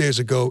asked 2 days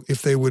ago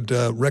if they would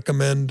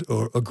recommend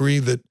or agree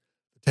that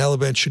the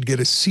Taliban should get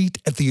a seat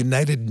at the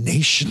United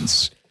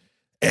Nations.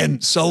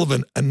 And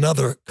Sullivan,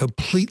 another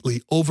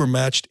completely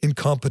overmatched,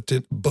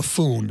 incompetent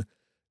buffoon,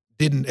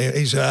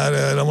 he said,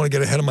 I don't want to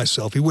get ahead of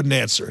myself. He wouldn't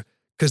answer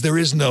because there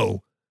is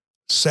no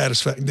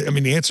satisfaction. I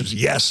mean, the answer is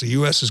yes, the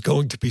U.S. is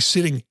going to be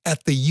sitting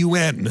at the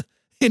UN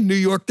in New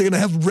York. They're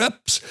going to have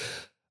reps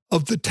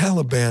of the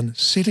Taliban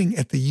sitting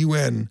at the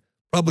UN,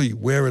 probably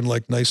wearing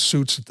like nice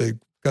suits that they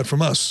got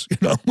from us,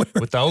 With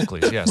the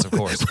Oakleys, yes, of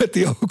course. With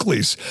the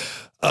Oakleys.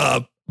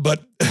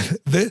 But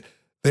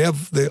they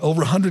have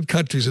over 100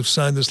 countries have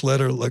signed this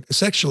letter, like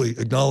essentially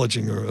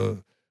acknowledging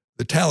the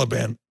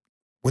Taliban.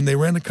 When they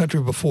ran the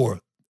country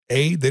before,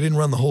 A, they didn't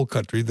run the whole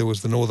country. There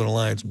was the Northern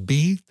Alliance.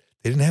 B,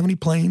 they didn't have any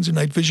planes or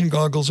night vision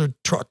goggles or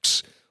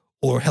trucks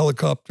or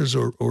helicopters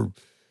or all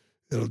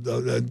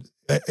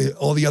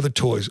the other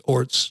toys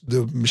or it's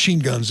the machine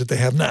guns that they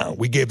have now.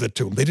 We gave that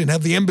to them. They didn't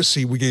have the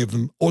embassy. We gave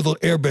them, or the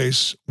air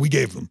base. We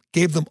gave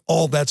them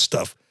all that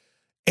stuff.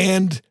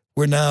 And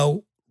we're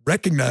now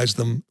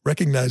recognizing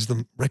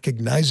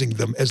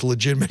them as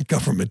legitimate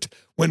government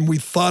when we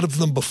thought of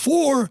them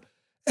before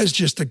as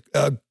just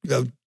a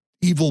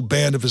evil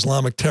band of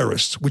Islamic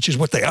terrorists, which is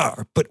what they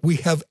are. But we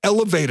have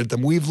elevated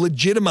them. We've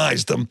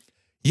legitimized them.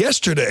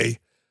 Yesterday,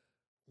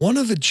 one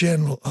of the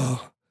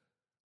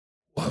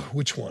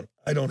which one?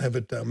 I don't have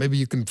it down. Maybe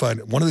you can find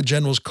it. One of the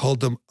generals called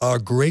them our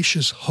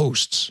gracious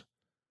hosts,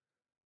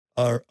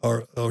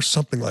 or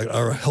something like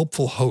our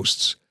helpful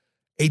hosts.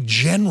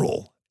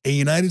 A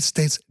United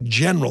States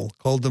general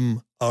called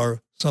them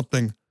our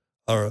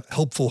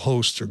helpful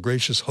hosts or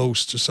gracious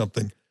hosts or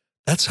something.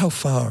 That's how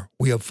far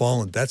we have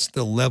fallen. That's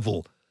the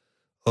level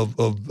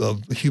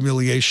of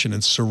humiliation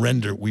and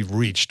surrender we've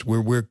reached,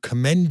 where we're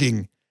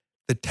commending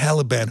the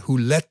Taliban who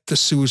let the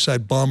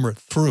suicide bomber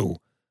through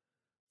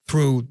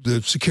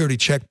the security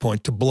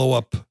checkpoint to blow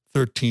up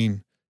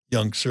 13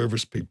 young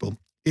service people.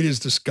 It is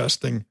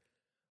disgusting.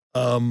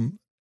 Joe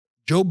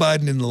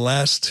Biden in the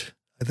last,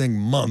 I think,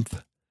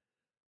 month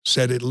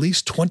said at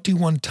least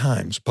 21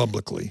 times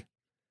publicly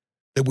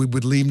that we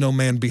would leave no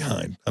man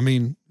behind. I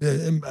mean,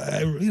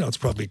 it's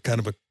probably kind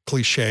of a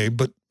cliche,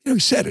 but he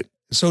said it.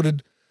 So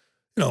did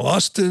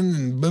Austin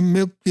and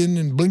Milken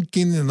and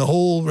Blinken and the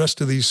whole rest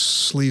of these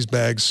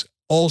sleazebags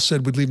all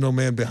said we'd leave no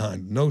man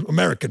behind, no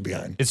American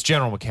behind. It's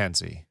General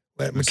McKenzie.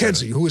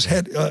 McKenzie, who was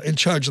in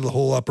charge of the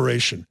whole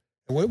operation.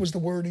 And what was the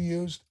word he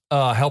used?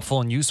 Helpful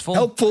and useful.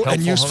 Helpful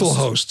and useful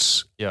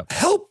hosts. Yeah.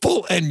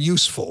 Helpful and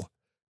useful.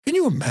 Can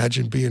you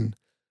imagine being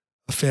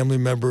a family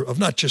member of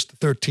not just the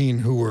 13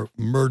 who were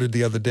murdered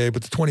the other day,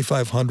 but the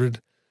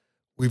 2,500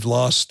 we've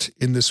lost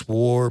in this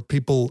war,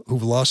 people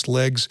who've lost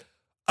legs?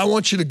 I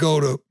want you to go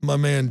to my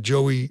man,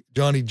 Johnny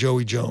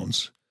Joey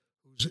Jones,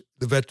 who's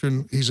the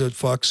veteran. He's a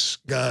Fox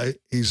guy.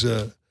 He's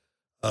a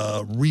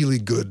really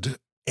good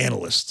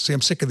analyst. See,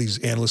 I'm sick of these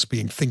analysts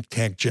being think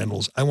tank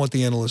generals. I want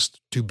the analysts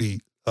to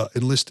be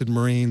enlisted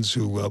Marines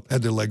who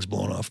had their legs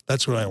blown off.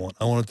 That's what I want.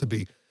 I want it to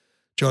be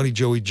Johnny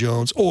Joey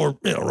Jones or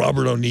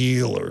Robert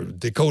O'Neill or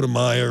Dakota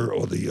Meyer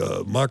or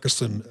the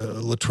Marcus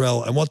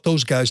Luttrell. I want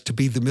those guys to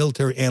be the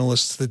military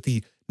analysts that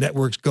the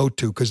networks go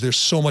to because they're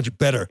so much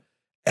better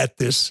at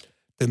this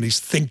than these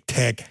think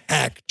tank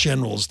hack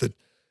generals that,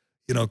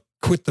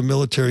 quit the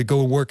military,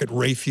 go work at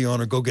Raytheon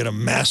or go get a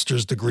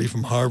master's degree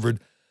from Harvard.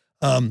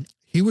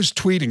 He was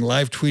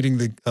live tweeting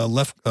the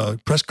left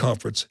press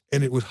conference,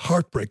 and it was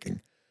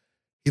heartbreaking.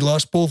 He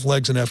lost both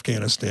legs in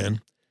Afghanistan.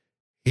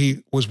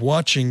 He was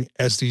watching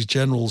as these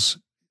generals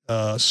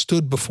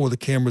stood before the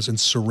cameras and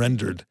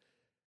surrendered,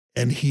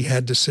 and he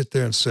had to sit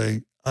there and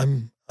say,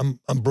 "I'm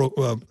broke."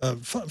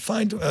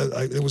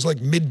 It was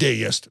like midday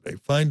yesterday.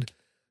 Find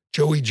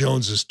Joey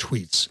Jones's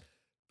tweets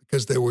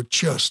because they were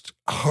just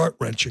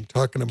heart-wrenching,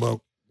 talking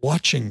about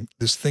watching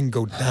this thing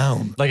go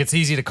down. Like it's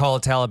easy to call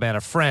a Taliban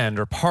a friend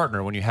or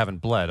partner when you haven't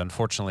bled.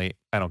 Unfortunately,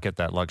 I don't get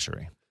that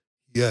luxury.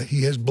 Yeah,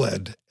 he has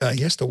bled.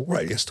 He has to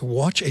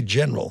watch a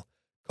general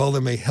call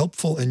them a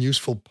helpful and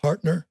useful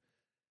partner,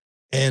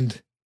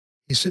 and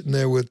he's sitting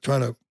there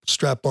trying to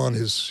strap on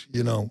his,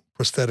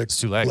 prosthetic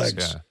two legs.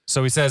 Yeah.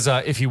 So he says,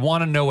 if you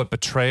want to know what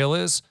betrayal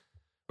is,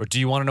 or do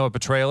you want to know what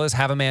betrayal is?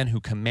 Have a man who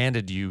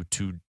commanded you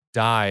to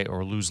die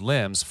or lose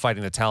limbs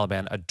fighting the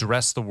Taliban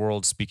addressed the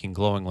world speaking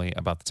glowingly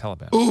about the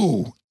Taliban.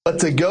 Ooh. But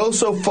to go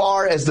so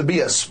far as to be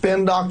a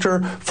spin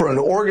doctor for an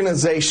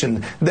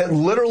organization that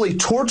literally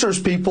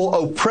tortures people,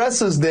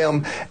 oppresses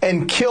them,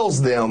 and kills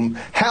them,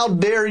 how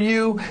dare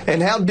you,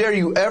 and how dare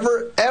you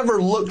ever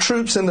look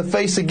troops in the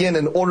face again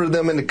and order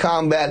them into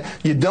combat?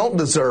 You don't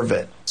deserve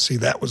it. See,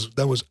 that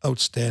was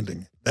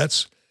outstanding.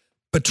 That's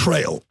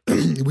betrayal.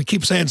 We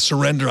keep saying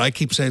surrender. I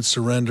keep saying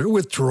surrender.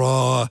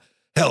 Withdraw.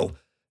 Hell,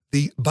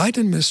 the Biden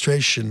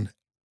administration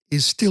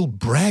is still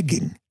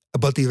bragging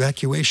about the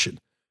evacuation,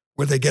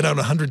 where they get out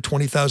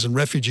 120,000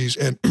 refugees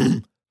and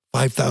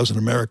 5,000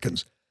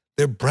 Americans.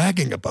 They're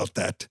bragging about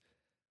that.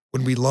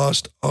 When we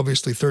lost,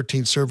 obviously,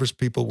 13 service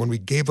people, when we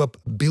gave up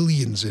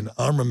billions in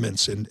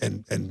armaments and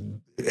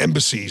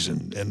embassies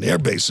and air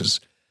bases,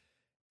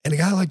 and a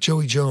guy like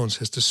Joey Jones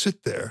has to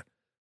sit there.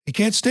 He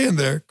can't stand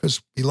there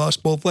because he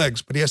lost both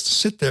legs, but he has to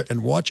sit there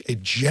and watch a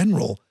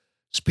general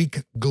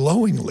speak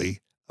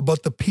glowingly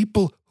about the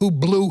people who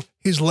blew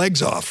his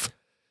legs off.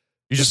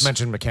 You just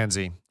mentioned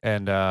McKenzie,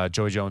 and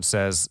Joey Jones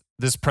says,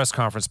 this press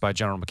conference by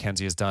General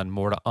McKenzie has done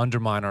more to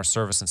undermine our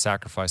service and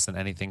sacrifice than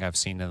anything I've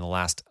seen in the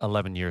last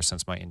 11 years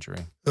since my injury.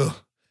 Ugh.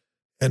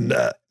 And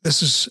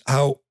this is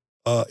how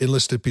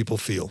enlisted people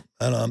feel.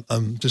 And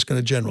I'm just going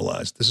to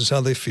generalize. This is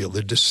how they feel.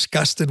 They're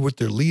disgusted with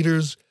their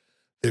leaders.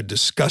 They're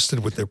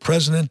disgusted with their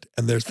president.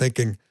 And they're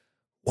thinking,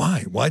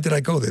 why? Why did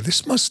I go there?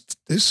 This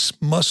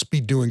must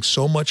be doing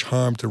so much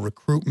harm to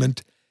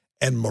recruitment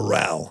and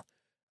morale.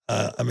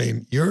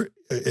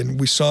 And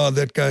we saw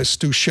that guy,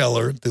 Stu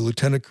Scheller, the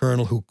lieutenant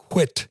colonel who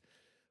quit,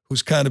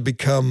 who's kind of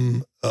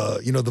become,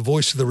 the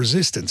voice of the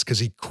resistance because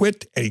he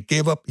quit and he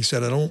gave up. He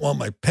said, I don't want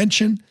my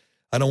pension.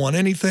 I don't want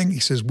anything. He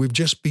says, we've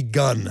just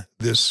begun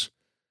this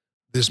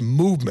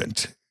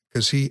movement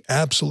because he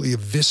absolutely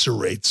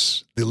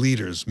eviscerates the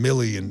leaders,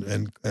 Milley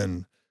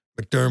and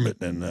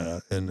McDermott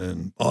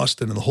and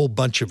Austin and the whole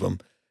bunch of them.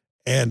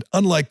 And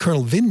unlike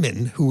Colonel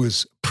Vindman, who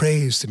was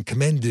praised and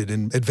commended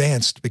and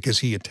advanced because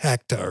he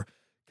attacked our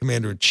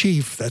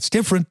commander-in-chief, that's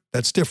different.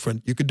 That's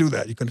different. You could do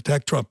that. You can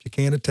attack Trump. You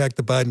can't attack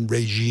the Biden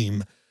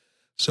regime.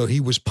 So he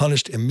was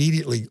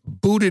immediately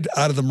booted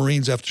out of the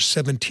Marines after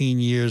 17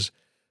 years.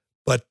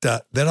 But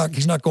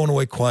he's not going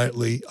away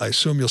quietly. I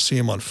assume you'll see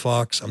him on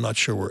Fox. I'm not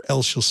sure where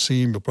else you'll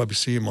see him. You'll probably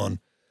see him on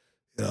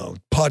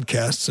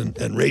podcasts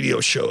and radio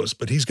shows.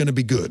 But he's going to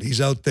be good. He's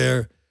out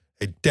there,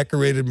 a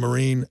decorated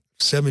Marine,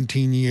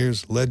 17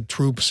 years, led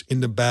troops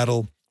into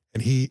battle,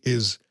 and he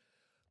is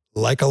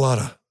like a lot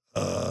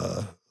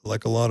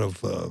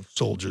of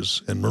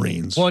soldiers and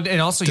Marines. Well, and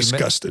also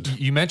disgusted.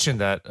 You mentioned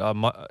that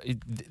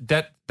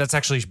that's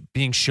actually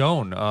being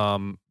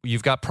shown.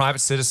 You've got private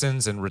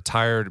citizens and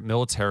retired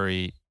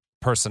military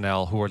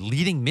personnel who are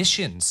leading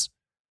missions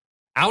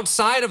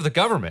outside of the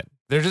government.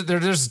 They're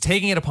just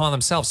taking it upon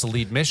themselves to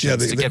lead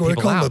missions to get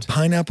people out. The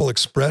Pineapple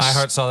Express.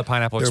 I saw the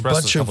Pineapple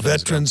Express. There are a bunch of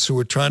veterans who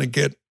were trying to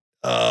get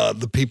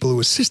the people who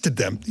assisted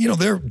them.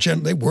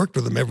 They worked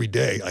with them every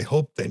day. I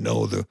hope they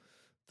know the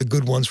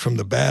good ones from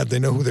the bad. They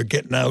know who they're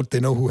getting out. They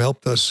know who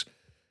helped us.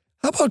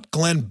 How about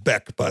Glenn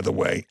Beck, by the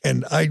way?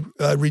 And I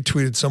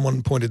retweeted,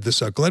 someone pointed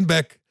this out. Glenn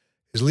Beck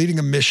is leading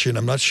a mission.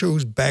 I'm not sure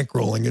who's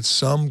bankrolling. It's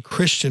some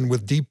Christian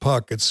with deep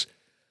pockets,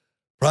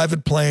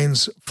 private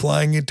planes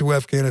flying into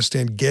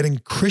Afghanistan, getting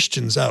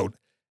Christians out.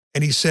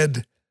 And he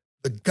said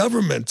the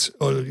government,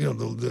 or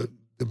the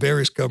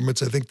various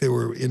governments, I think they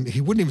were in,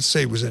 he wouldn't even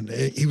say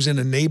he was in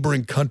a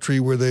neighboring country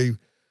where they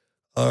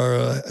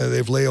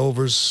have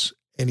layovers.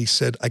 And he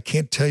said, I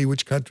can't tell you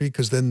which country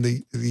because then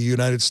the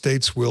United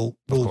States will,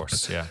 of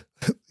course, yeah.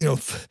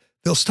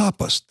 They'll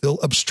stop us. They'll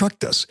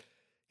obstruct us.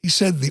 He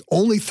said the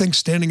only thing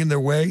standing in their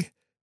way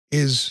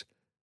is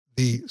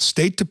the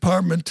State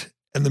Department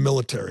and the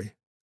military.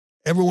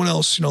 Everyone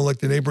else, like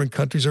the neighboring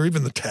countries or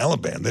even the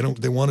Taliban,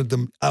 they wanted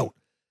them out.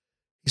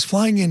 He's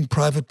flying in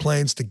private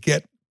planes to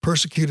get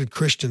persecuted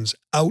Christians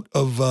out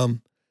of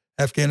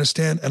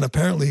Afghanistan, and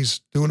apparently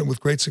he's doing it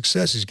with great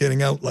success. He's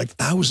getting out like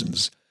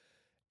thousands.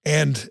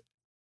 And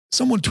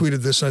someone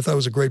tweeted this, and I thought it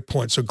was a great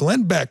point. So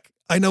Glenn Beck,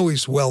 I know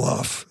he's well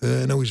off.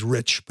 I know he's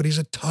rich, but he's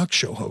a talk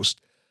show host.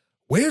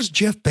 Where's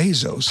Jeff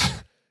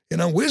Bezos?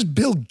 Where's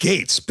Bill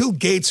Gates? Bill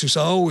Gates, who's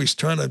always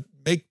trying to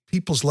make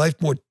people's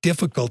life more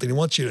difficult, and he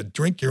wants you to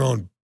drink your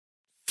own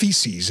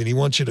feces, and he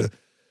wants you to,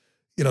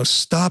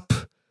 stop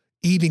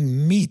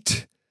eating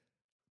meat.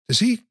 Does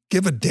he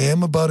give a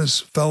damn about his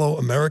fellow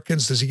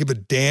Americans? Does he give a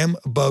damn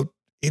about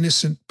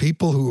innocent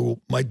people who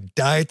might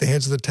die at the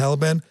hands of the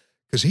Taliban?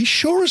 Because he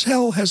sure as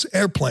hell has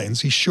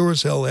airplanes. He sure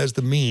as hell has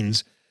the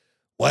means.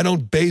 Why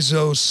don't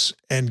Bezos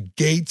and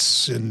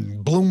Gates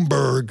and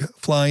Bloomberg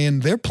fly in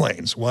their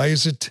planes? Why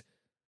is it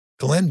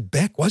Glenn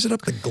Beck? Why is it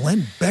up to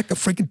Glenn Beck, a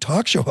freaking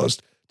talk show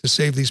host, to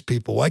save these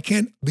people? Why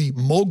can't the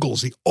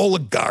moguls, the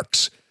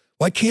oligarchs,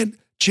 why can't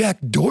Jack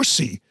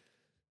Dorsey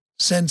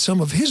send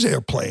some of his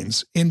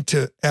airplanes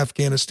into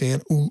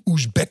Afghanistan,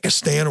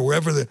 Uzbekistan, or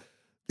wherever the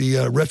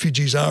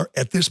refugees are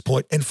at this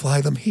point and fly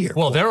them here?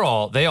 Well,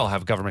 they all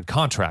have government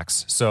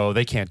contracts, so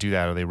they can't do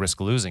that or they risk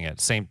losing it.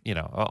 Same,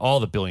 all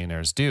the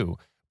billionaires do.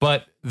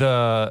 But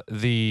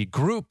the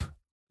group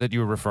that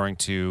you were referring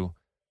to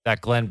that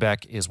Glenn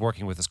Beck is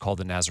working with is called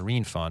the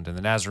Nazarene Fund. And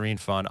the Nazarene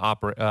Fund,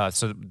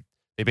 so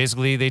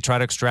they try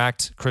to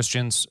extract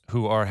Christians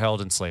who are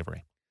held in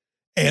slavery.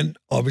 And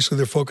obviously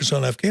they're focused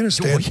on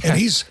Afghanistan. Well, yeah.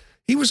 And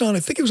he was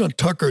on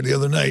Tucker the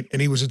other night,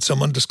 and he was at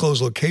some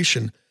undisclosed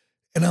location.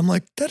 And I'm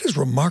like, that is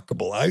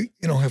remarkable. I,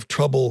 have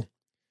trouble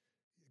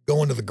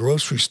going to the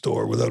grocery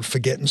store without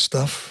forgetting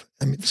stuff.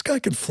 I mean, this guy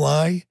can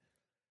fly,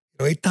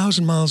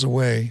 8,000 miles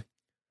away,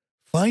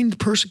 find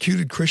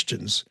persecuted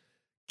Christians,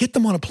 get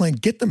them on a plane,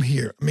 get them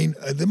here. I mean,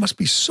 there must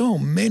be so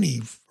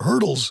many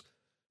hurdles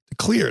to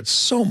clear. It's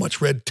so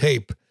much red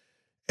tape,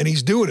 and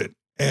he's doing it.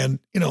 And,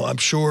 I'm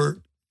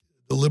sure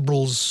the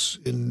liberals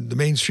in the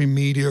mainstream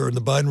media or in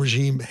the Biden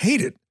regime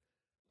hate it,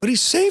 but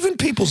he's saving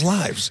people's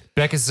lives.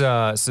 Beck is,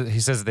 so he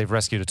says that they've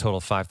rescued a total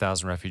of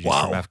 5,000 refugees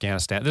from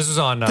Afghanistan. This was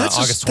on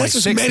August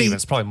 26th, even.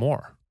 It's probably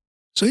more.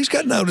 So he's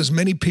gotten out as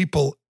many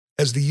people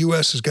as the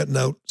U.S. has gotten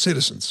out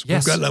citizens.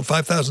 Yes. We've gotten out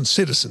 5,000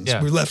 citizens.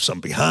 Yeah. We left some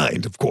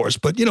behind, of course,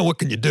 but what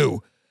can you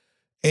do?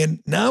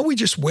 And now we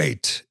just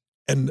wait.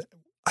 And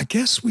I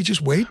guess we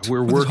just wait We're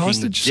for the working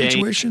hostage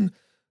situation,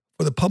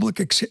 for the public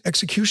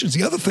executions.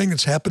 The other thing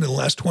that's happened in the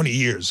last 20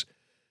 years,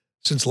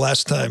 since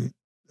last time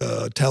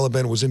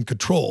Taliban was in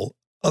control,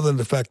 other than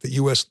the fact that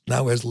U.S.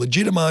 now has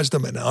legitimized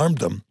them and armed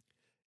them,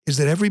 is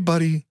that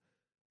everybody,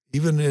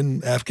 even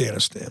in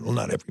Afghanistan, well,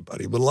 not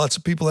everybody, but lots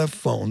of people have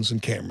phones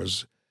and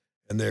cameras,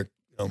 and they're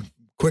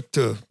quick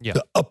to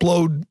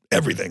upload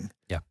everything.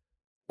 Yeah.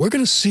 We're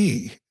going to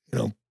see,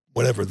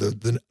 whatever,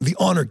 the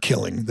honor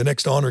killing, the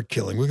next honor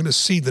killing. We're going to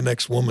see the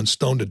next woman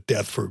stoned to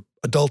death for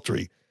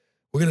adultery.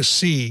 We're going to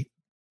see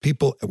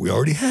people, and we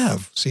already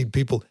have seen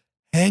people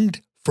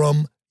hanged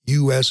from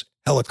U.S.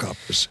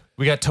 helicopters.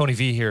 We got Tony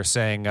V here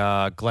saying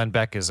Glenn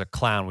Beck is a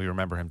clown. We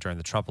remember him during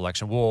the Trump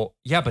election. Well,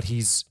 yeah, but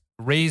he's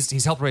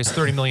helped raise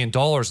 $30 million,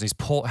 and he's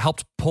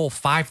helped pull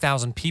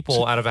 5,000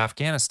 people out of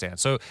Afghanistan.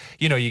 So,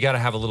 you got to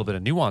have a little bit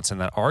of nuance in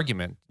that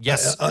argument.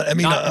 Yes, I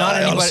mean,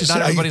 not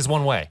everybody's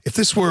one way. If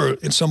this were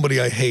in somebody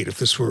I hate, if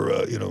this were,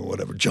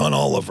 whatever, John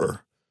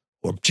Oliver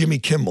or Jimmy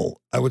Kimmel,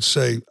 I would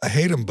say I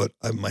hate him, but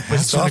my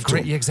hat's off to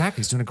him. Yeah, exactly.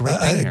 He's doing a great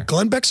thing here.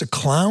 Glenn Beck's a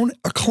clown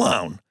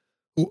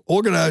who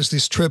organized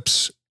these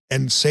trips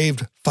and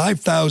saved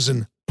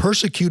 5,000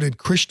 persecuted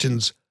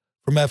Christians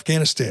from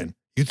Afghanistan.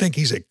 You think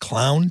he's a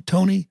clown,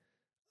 Tony?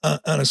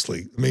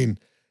 Honestly, I mean,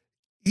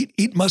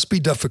 it must be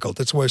difficult.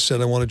 That's why I said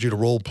I wanted you to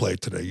role play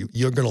today.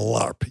 You're going to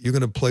LARP. You're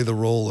going to play the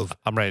role of...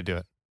 I'm ready to do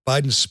it.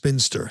 Biden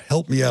spinster.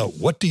 Help me out.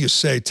 What do you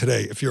say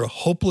today? If you're a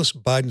hopeless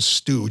Biden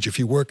stooge, if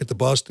you work at the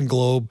Boston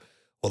Globe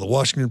or the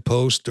Washington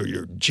Post, or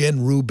you're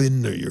Jen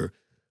Rubin, or you're,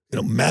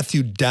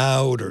 Matthew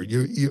Dowd, or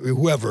you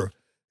whoever,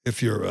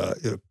 if you're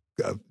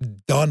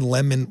Don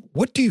Lemon,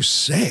 what do you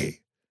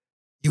say?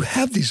 You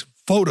have these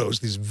photos,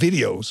 these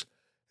videos,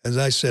 as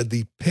I said,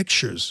 the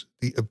pictures,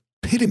 the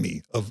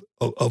epitome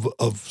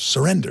of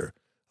surrender,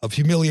 of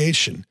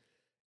humiliation.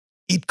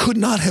 It could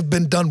not have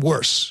been done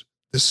worse,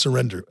 this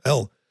surrender.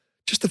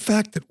 Just the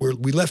fact that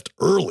we left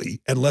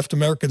early and left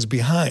Americans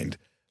behind,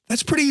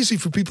 that's pretty easy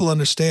for people to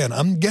understand.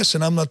 I'm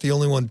guessing I'm not the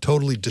only one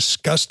totally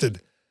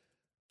disgusted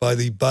by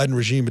the Biden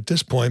regime at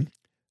this point.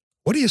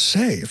 What do you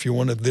say if you're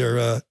one of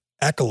their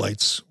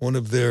acolytes, one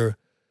of their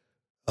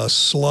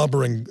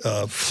slobbering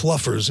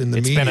fluffers in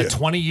the media? It's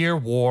been a 20-year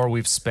war.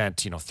 We've spent,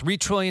 $3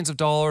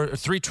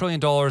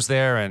 trillion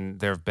there, and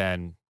there have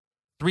been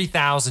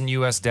 3,000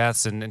 U.S.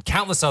 deaths and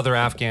countless other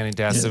Afghan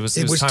deaths. Yeah.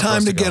 It was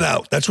time to get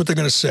out. That's what they're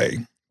going to say.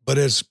 But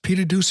as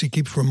Peter Doocy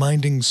keeps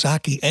reminding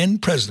Psaki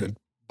and President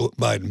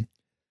Biden,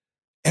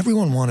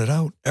 everyone wanted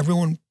out.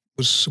 Everyone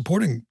was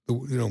supporting the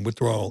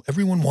withdrawal.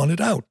 Everyone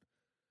wanted out.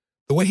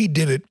 The way he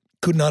did it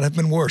could not have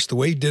been worse. The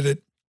way he did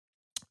it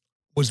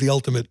was the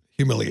ultimate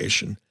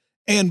humiliation.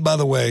 And by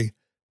the way,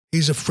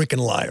 he's a freaking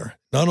liar.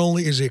 Not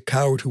only is he a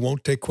coward who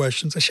won't take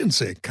questions, I shouldn't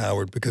say a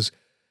coward because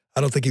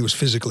I don't think he was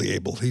physically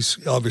able. He's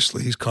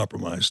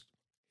compromised.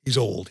 He's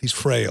old. He's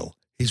frail.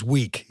 He's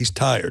weak. He's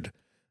tired.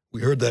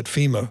 We heard that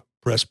FEMA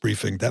press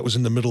briefing. That was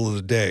in the middle of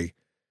the day.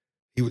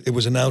 It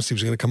was announced he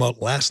was going to come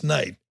out last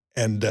night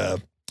and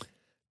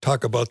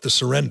talk about the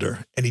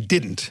surrender, and he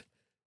didn't.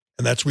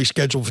 And that's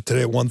rescheduled for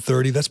today at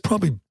 1:30. That's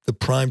probably the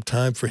prime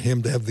time for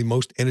him to have the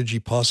most energy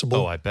possible.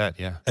 Oh, I bet,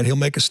 yeah. And he'll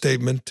make a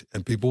statement,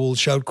 and people will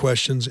shout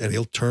questions, and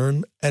he'll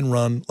turn and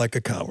run like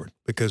a coward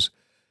because,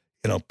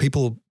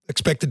 people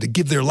expected to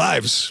give their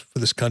lives for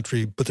this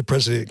country, but the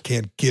president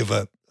can't give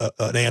an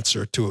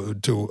answer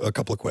to a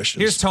couple of questions.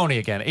 Here's Tony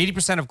again.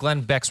 80% of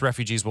Glenn Beck's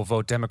refugees will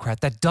vote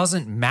Democrat. That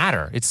doesn't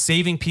matter. It's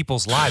saving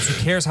people's lives.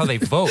 Who cares how they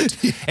vote?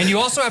 And you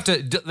also have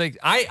to,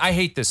 I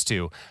hate this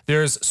too.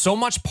 There's so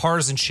much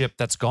partisanship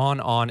that's gone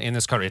on in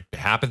this country. It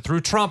happened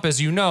through Trump,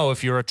 as you know.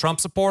 If you're a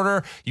Trump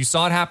supporter, you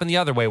saw it happen the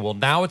other way. Well,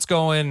 now it's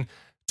going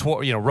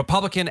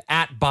Republican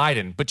at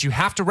Biden. But you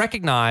have to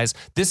recognize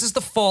this is the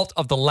fault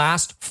of the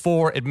last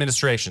 4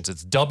 administrations.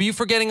 It's W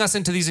for getting us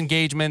into these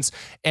engagements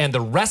and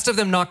the rest of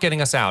them not getting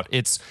us out.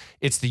 It's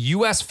the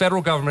U.S.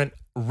 federal government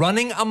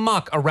running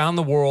amok around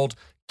the world,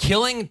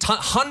 killing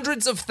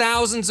hundreds of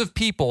thousands of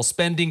people,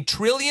 spending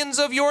trillions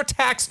of your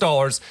tax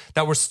dollars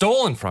that were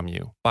stolen from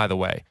you, by the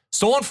way.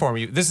 Stolen from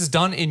you. This is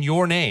done in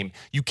your name.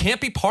 You can't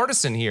be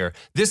partisan here.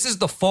 This is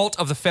the fault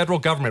of the federal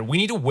government. We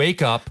need to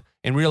wake up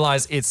and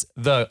realize it's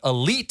the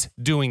elite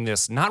doing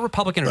this, not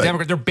Republican or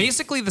Democrat. They're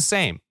basically the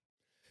same.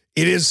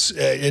 It is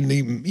in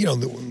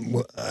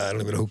the, I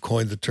don't even know who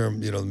coined the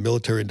term, the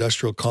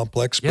military-industrial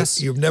complex, but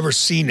Yes. You've never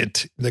seen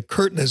it. The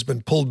curtain has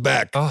been pulled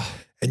back,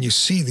 and you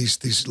see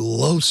these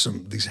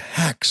loathsome, these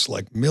hacks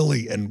like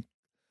Milley and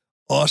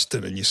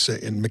Austin, and you say,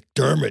 and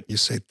McDermott, you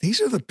say,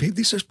 these are the people,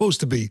 these are supposed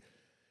to be,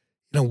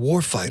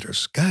 war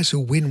fighters, guys who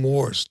win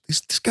wars.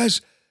 These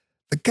guys,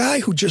 the guy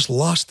who just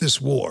lost this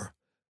war,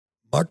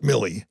 Mark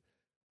Milley,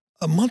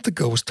 a month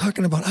ago was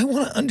talking about, I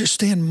want to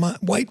understand my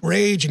white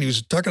rage, and he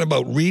was talking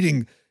about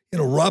reading,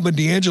 Robin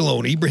DiAngelo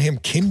and Ibrahim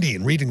Kendi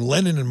and reading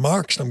Lenin and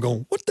Marx, and I'm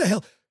going, what the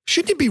hell?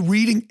 Shouldn't you be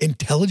reading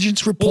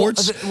intelligence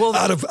reports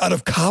out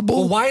of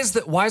Kabul? Well,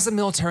 why is the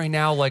military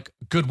now like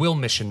goodwill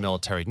mission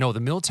military? No, the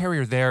military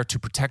are there to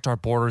protect our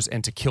borders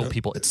and to kill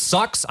people. It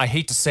sucks. I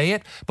hate to say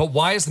it, but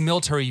why is the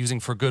military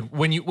using for good?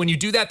 When you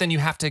do that, then you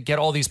have to get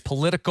all these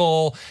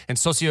political and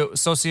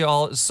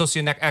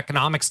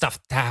socioeconomic stuff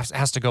that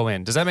has to go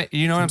in. Does that make,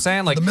 you know what I'm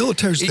saying? Like the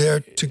military's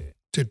there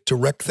to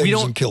wreck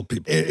things and kill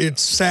people.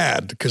 It's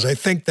sad because I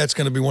think that's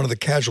going to be one of the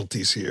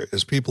casualties here,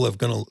 is people are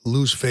going to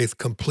lose faith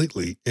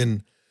completely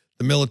in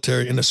the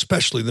military, and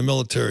especially the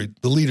military,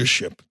 the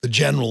leadership, the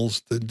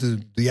generals,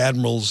 the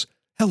admirals.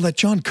 Hell, that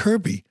John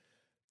Kirby,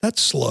 that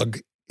slug,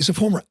 is a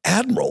former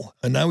admiral,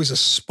 and now he's a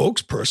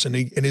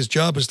spokesperson, and his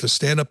job is to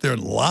stand up there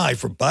and lie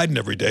for Biden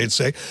every day and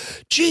say,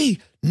 gee,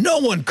 no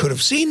one could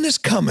have seen this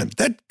coming.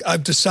 That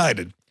I've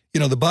decided.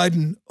 The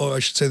Biden, or I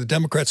should say the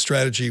Democrat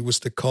strategy, was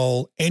to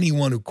call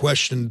anyone who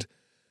questioned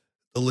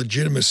the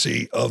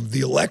legitimacy of the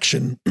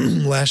election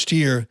last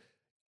year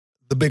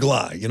the big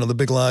lie. The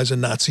big lie is a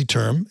Nazi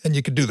term, and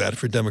you could do that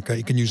if you're a Democrat.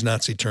 You can use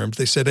Nazi terms.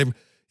 They said,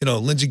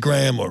 Lindsey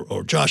Graham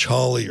or Josh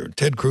Hawley or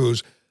Ted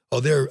Cruz,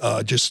 they're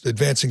just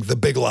advancing the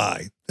big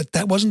lie.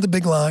 That wasn't the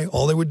big lie.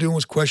 All they were doing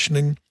was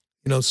questioning,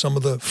 some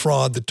of the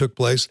fraud that took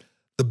place.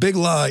 The big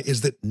lie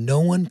is that no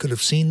one could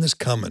have seen this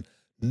coming.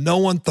 No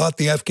one thought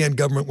the Afghan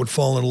government would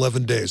fall in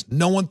 11 days.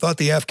 No one thought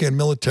the Afghan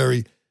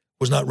military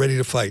was not ready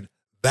to fight.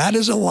 That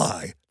is a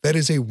lie. That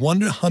is a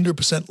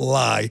 100%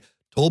 lie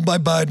told by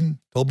Biden,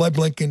 told by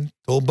Blinken,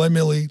 told by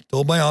Milley,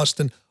 told by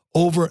Austin,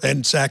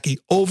 and Psaki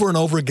over and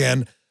over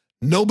again.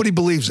 Nobody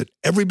believes it.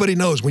 Everybody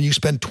knows when you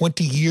spend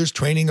 20 years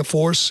training a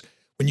force,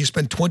 when you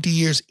spend 20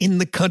 years in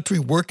the country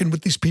working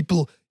with these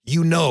people,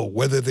 you know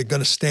whether they're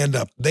going to stand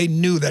up. They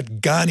knew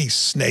that Ghani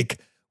snake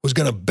was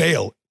going to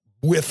bail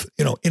with,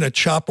 in a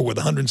chopper with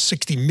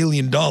 $160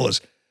 million.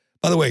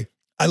 By the way,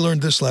 I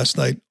learned this last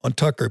night on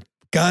Tucker.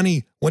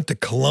 Ghani went to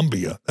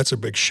Colombia. That's a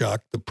big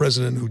shock. The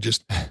president who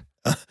just...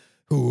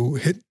 who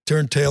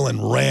turned tail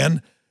and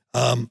ran,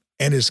 and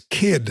his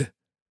kid,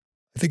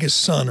 I think his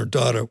son or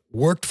daughter,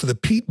 worked for the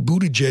Pete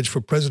Buttigieg for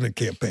president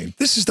campaign.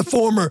 This is the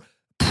former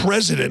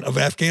president of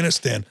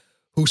Afghanistan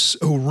who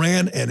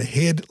ran and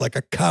hid like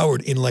a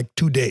coward in like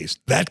 2 days.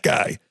 That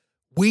guy,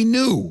 we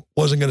knew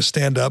wasn't going to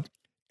stand up.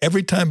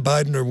 Every time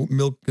Biden or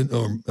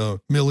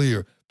Milley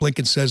or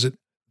Blinken says it,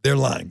 they're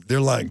lying. They're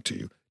lying to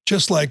you.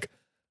 Just like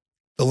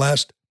the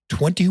last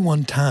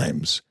 21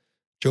 times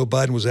Joe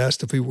Biden was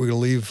asked if we were going to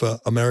leave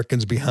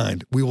Americans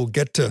behind. We will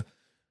get to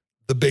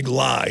the big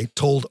lie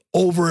told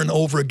over and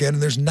over again,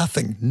 and there's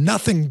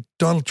nothing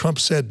Donald Trump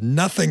said,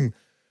 nothing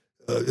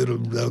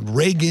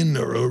Reagan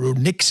or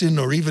Nixon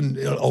or even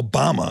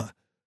Obama.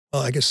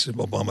 Well, I guess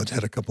Obama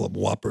had a couple of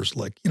whoppers,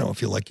 like,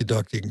 if you like your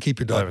doctor, you can keep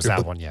your doctor. There was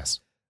that one, yes.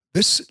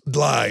 This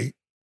lie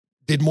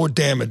did more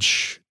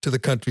damage to the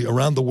country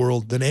around the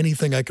world than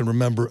anything I can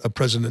remember a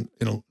president,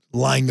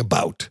 lying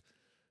about.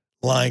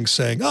 Lying,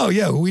 saying, oh,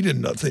 yeah, we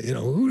didn't know,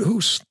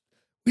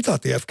 we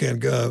thought the Afghan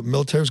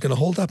military was going to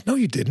hold up. No,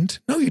 you didn't.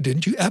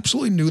 You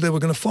absolutely knew they were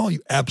going to fall. You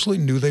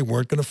absolutely knew they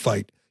weren't going to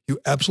fight. You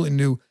absolutely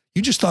knew.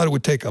 You just thought it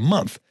would take a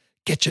month,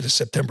 get you to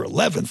September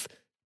 11th,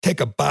 take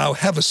a bow,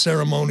 have a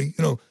ceremony,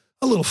 a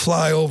little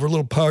flyover, a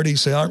little party,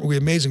 say, aren't we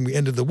amazing? We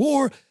ended the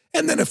war.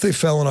 And then if they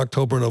fell in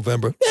October or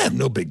November,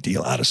 no big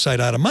deal. Out of sight,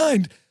 out of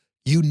mind.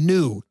 You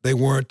knew they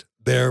weren't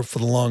there for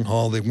the long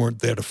haul. They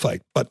weren't there to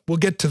fight. But we'll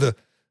get to the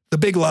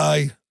big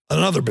lie.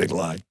 Another big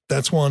lie.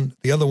 That's one.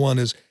 The other one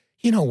is,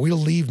 we'll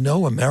leave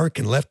no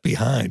American left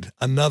behind.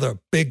 Another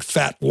big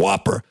fat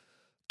whopper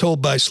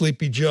told by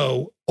Sleepy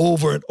Joe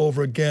over and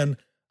over again.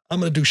 I'm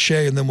going to do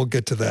Shea, and then we'll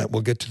get to that.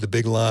 We'll get to the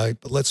big lie,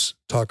 but let's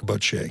talk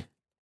about Shea.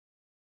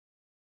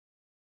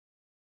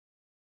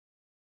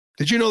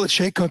 Did you know that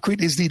Shea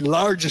Concrete is the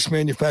largest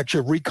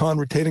manufacturer of recon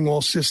retaining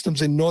wall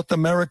systems in North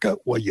America?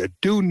 Well, you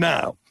do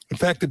now. In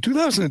fact, in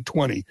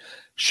 2020,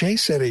 Shea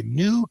set a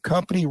new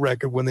company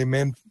record when they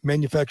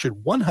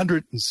manufactured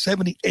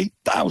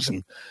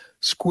 178,000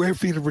 square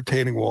feet of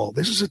retaining wall.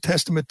 This is a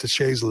testament to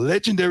Shea's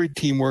legendary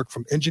teamwork,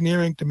 from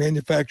engineering to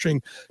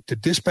manufacturing to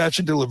dispatch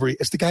and delivery.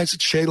 As the guys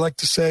at Shea like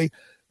to say,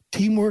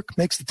 teamwork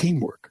makes the team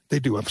work. They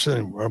do. I've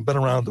been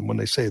around them when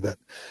they say that.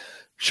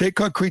 Shea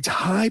Concrete's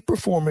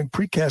high-performing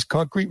precast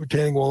concrete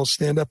retaining walls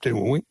stand up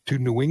to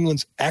New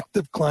England's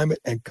active climate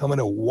and come in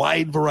a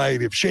wide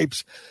variety of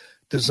shapes,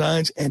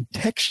 designs, and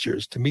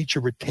textures to meet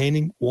your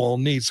retaining wall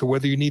needs. So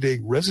whether you need a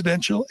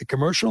residential, a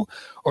commercial,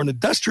 or an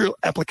industrial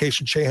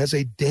application, Shea has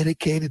a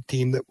dedicated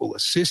team that will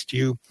assist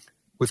you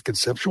with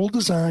conceptual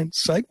design,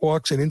 site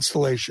walks, and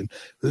installation.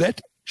 Let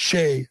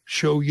Shea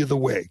show you the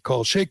way.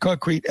 Call Shea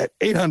Concrete at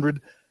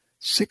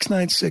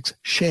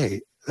 800-696-SHEA.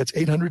 That's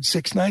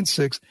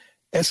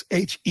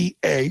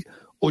 800-696-SHEA,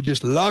 or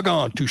just log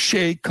on to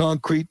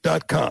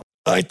SheaConcrete.com.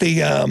 All right,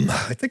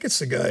 I think it's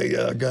the guy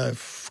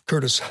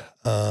Curtis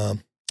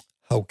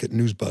Houck at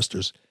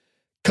Newsbusters,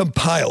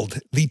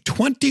 compiled the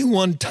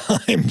 21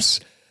 times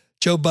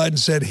Joe Biden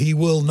said he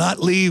will not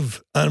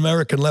leave an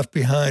American left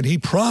behind. He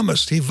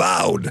promised, he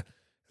vowed.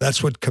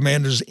 That's what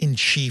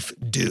commanders-in-chief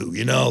do.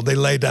 You know, they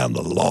lay down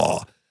the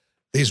law.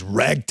 These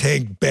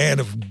ragtag band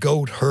of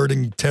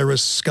goat-herding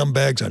terrorist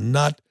scumbags are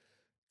not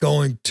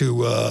going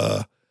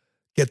to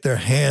get their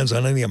hands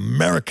on any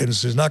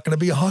Americans. There's not going to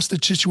be a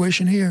hostage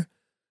situation here.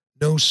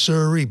 No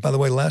sirree. By the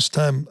way, last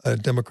time a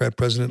Democrat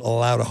president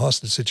allowed a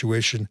hostage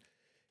situation,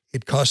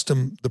 it cost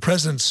him the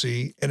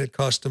presidency and it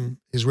cost him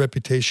his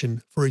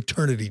reputation for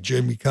eternity.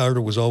 Jimmy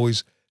Carter was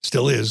always,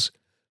 still is,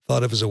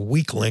 thought of as a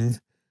weakling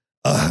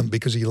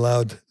because he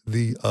allowed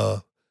the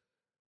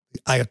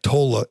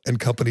Ayatollah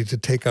and company to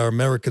take our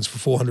Americans for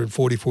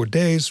 444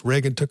 days.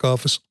 Reagan took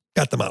office,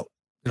 got them out,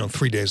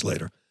 3 days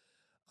later.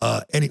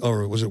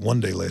 Or was it 1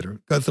 day later?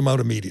 Got them out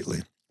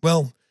immediately.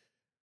 Well,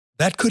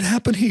 that could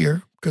happen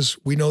here because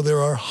we know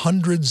there are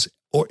hundreds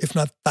or if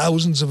not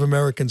thousands of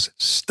Americans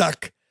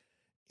stuck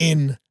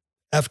in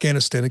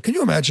Afghanistan. And can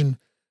you imagine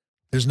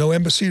there's no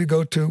embassy to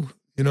go to?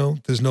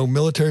 There's no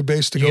military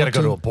base to go to. You got to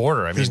go to a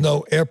border. There's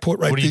no airport,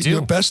 right? What do you do?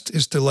 Your best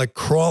is to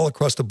crawl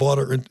across the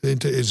border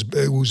into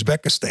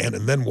Uzbekistan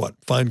and then what?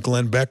 Find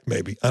Glenn Beck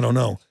maybe. I don't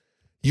know.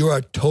 You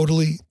are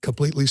totally,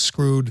 completely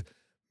screwed.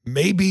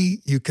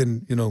 Maybe you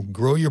can,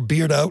 grow your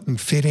beard out and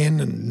fit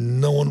in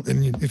and no one,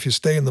 and if you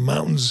stay in the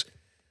mountains,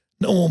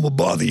 no one will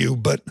bother you.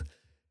 But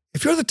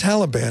if you're the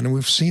Taliban, and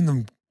we've seen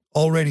them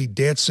already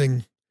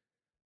dancing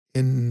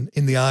in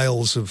the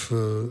aisles of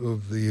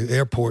the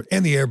airport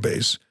and the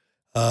airbase,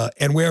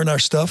 and wearing our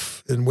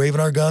stuff and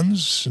waving our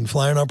guns and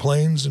flying our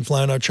planes and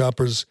flying our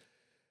choppers,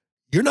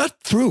 you're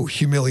not through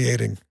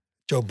humiliating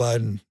Joe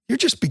Biden. You're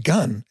just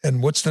begun.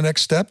 And what's the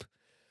next step?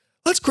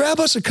 Let's grab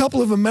us a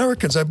couple of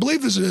Americans. I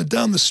believe there's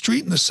down the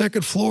street in the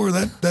second floor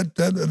that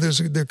there's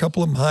a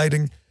couple of them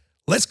hiding.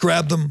 Let's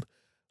grab them.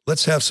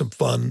 Let's have some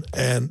fun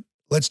and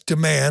let's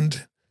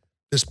demand.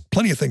 There's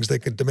plenty of things they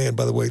could demand,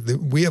 by the way.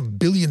 We have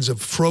billions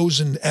of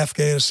frozen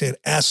Afghanistan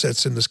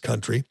assets in this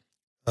country,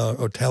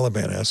 or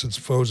Taliban assets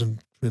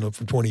frozen,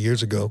 from 20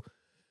 years ago.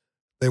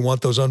 They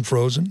want those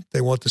unfrozen. They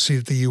want the seat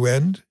at the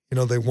UN.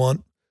 They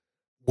want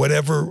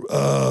whatever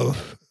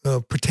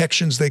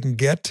protections they can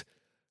get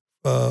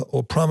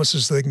or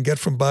promises they can get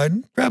from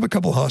Biden. Grab a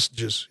couple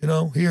hostages,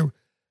 here.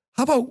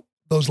 How about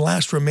those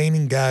last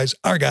remaining guys,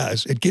 our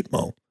guys at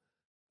Gitmo?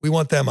 We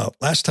want them out.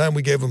 Last time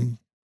we gave them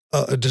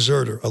a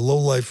deserter, a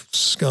low-life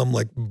scum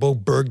like Bo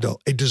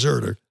Bergdahl, a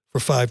deserter for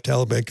 5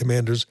 Taliban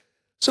commanders.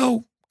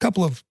 So a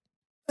couple of,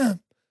 a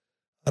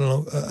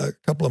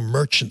couple of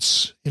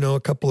merchants, a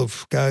couple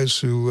of guys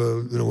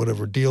who,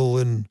 deal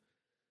in,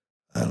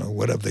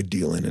 whatever they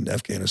deal in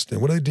Afghanistan.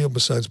 What do they deal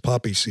besides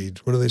poppy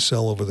seeds? What do they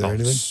sell over there?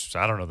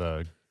 Anything? I don't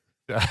know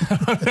I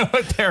don't know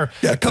what their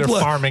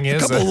farming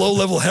is. A couple of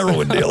low-level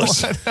heroin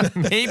dealers.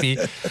 Maybe.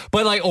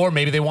 But or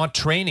maybe they want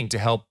training to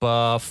help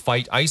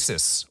fight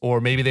ISIS, or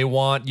maybe they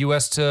want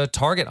U.S. to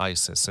target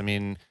ISIS. I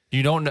mean,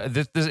 you don't know.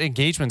 The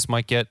engagements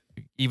might get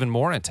even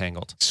more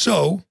entangled.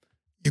 So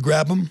you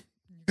grab them,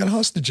 you got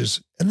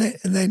hostages. And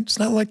then it's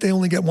not like they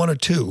only get 1 or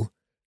 2.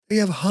 They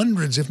have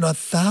hundreds, if not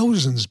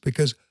thousands,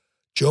 because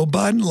Joe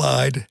Biden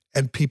lied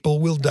and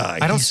people will die.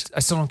 I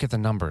still don't get the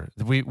number.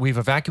 We've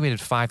evacuated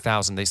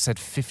 5,000. They said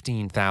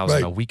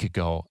 15,000 a week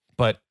ago.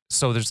 But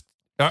so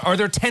are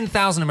there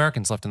 10,000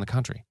 Americans left in the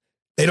country?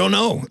 They don't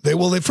know.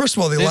 First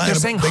of all, they lie. They're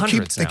saying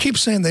hundreds They keep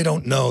saying they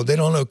don't know. They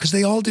don't know because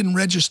they all didn't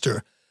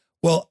register.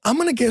 Well, I'm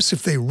going to guess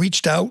if they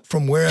reached out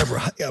from wherever,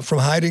 from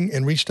hiding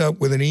and reached out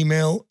with an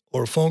email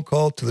or a phone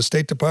call to the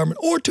State Department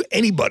or to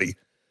anybody,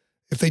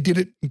 if they did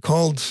it and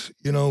called,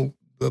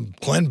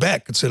 Glenn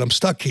Beck and said, I'm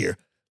stuck here,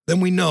 then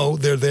we know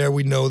they're there.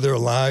 We know they're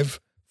alive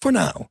for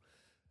now.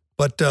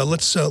 But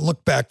let's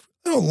look back,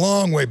 a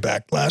long way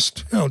back,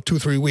 last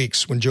 2-3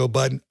 weeks when Joe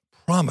Biden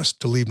promised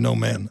to leave no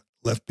man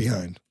left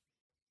behind.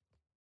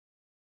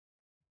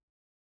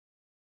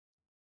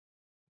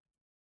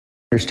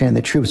 Understand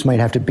the troops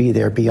might have to be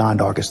there beyond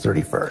August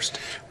 31st.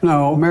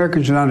 No,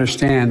 Americans should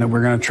understand that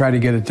we're going to try to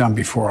get it done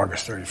before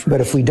August 31st.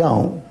 But if we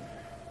don't,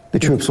 the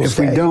troops will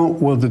stay. If we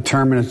don't, we'll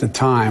determine at the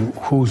time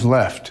who's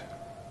left.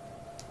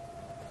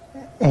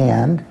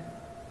 And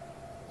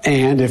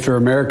if there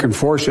are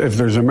if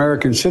there's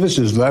American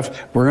citizens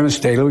left, we're going to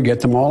stay till we get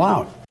them all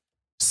out.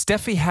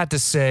 Steffi had to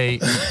say,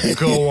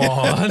 go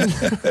on.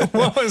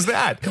 What was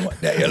that? Come on.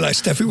 Yeah, like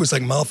Steffi was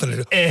like mouthing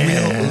it.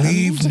 We'll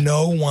leave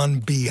no one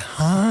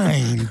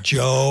behind,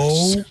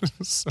 Joe.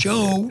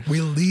 Joe,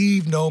 we'll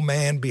leave no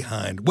man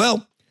behind.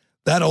 Well,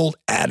 that old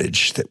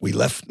adage that we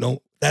left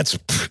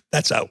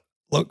that's out.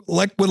 Look,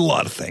 like with a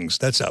lot of things,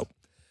 that's out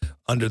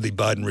under the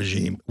Biden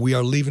regime. We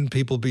are leaving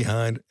people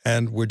behind,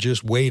 and we're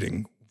just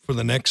waiting for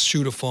the next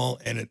shoe to fall,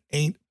 and it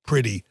ain't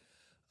pretty.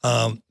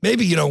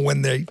 Maybe,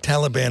 when the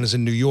Taliban is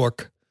in New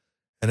York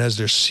and has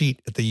their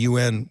seat at the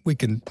UN, we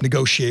can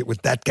negotiate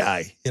with that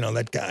guy,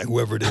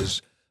 whoever it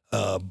is.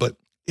 But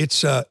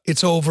it's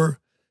over.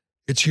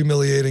 It's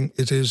humiliating.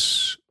 It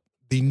is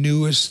the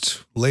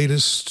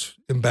latest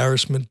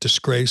embarrassment,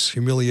 disgrace,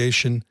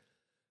 humiliation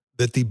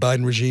that the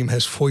Biden regime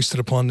has foisted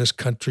upon this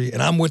country.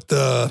 And I'm with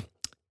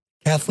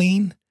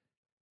Kathleen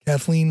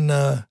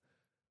McCollum.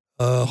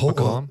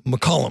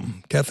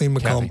 Kathleen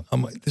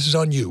McCollum. This is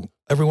on you.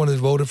 Everyone that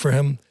voted for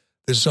him,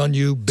 this is on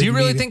you. Do you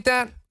really think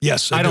that?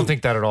 Yes, I don't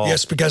think that at all.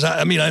 Yes, because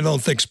I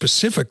don't think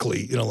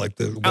specifically, like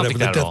the whatever. I don't think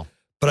that at all.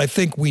 But I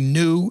think we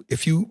knew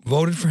if you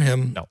voted for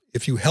him,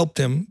 if you helped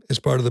him as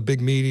part of the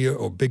big media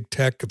or big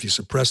tech, if you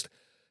suppressed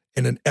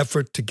in an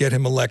effort to get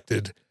him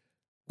elected,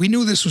 we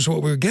knew this was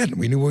what we were getting.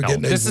 We knew we were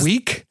getting This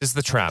is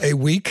the trap. A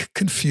weak,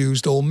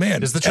 confused old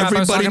man. This is the trap I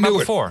was talking about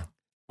before.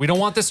 We don't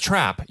want this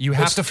trap. You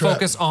have to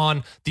focus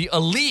on the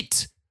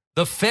elite.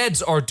 The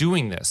feds are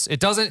doing this. It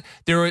doesn't.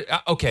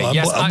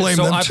 I blame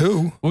them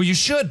too. Well, you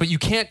should, but you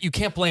can't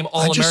blame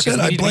all Americans.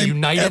 We need to be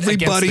united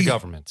against the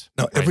government.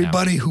 No,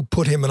 everybody who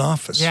put him in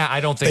office. Yeah, I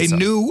don't think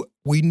so.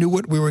 We knew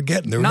what we were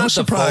getting. There were no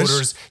surprises. The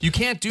voters. You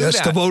can't do that.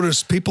 That's the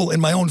voters, people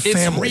in my own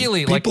family.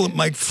 Really people,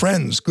 my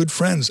friends, good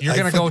friends. You're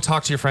going to go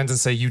talk to your friends and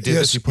say, you did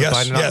this, you put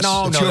Biden on.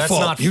 No, it's your that's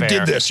fault. not fair. You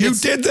did this. You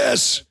did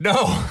this.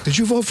 No. Did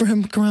you vote for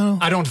him, Carano?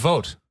 I don't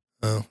vote.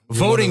 Oh,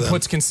 voting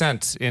puts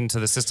consent into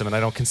the system, and I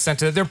don't consent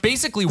to it. They're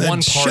basically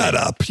one party. Shut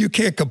up. You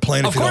can't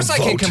complain if you don't vote. Of course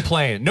I can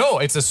complain. No,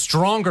 it's a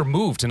stronger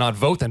move to not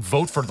vote than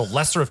vote for the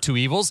lesser of two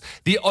evils.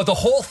 The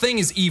whole thing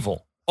is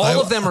evil. All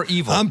of them are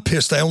evil. I'm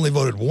pissed. I only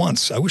voted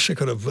once. I wish I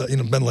could have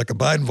been like a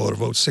Biden voter,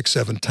 vote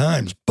 6-7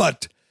 times.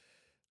 But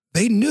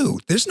they knew.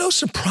 There's no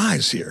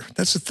surprise here.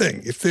 That's the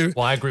thing.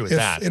 Well, I agree with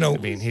that. I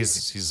mean,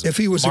 he's if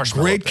he was a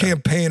great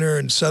campaigner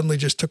and suddenly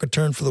just took a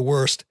turn for the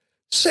worst,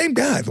 same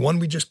guy, the one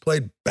we just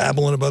played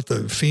babbling about,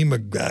 the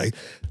FEMA guy,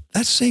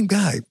 that same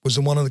guy was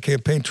the one on the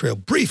campaign trail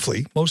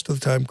briefly. Most of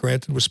the time,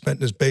 granted, was spent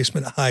in his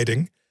basement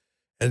hiding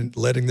and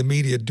letting the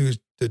media do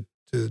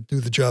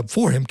the job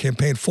for him,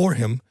 campaign for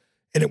him.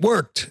 And it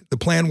worked. The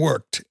plan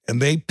worked.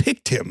 And they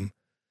picked him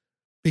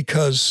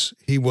because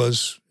he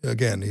was,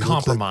 again,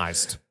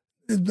 compromised.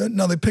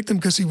 No, they picked him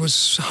because he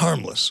was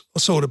harmless.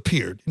 So it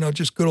appeared,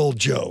 just good old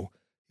Joe.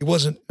 He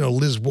wasn't,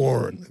 Liz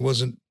Warren. He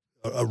wasn't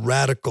a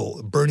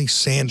radical, Bernie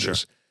Sanders.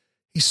 Sure.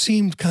 He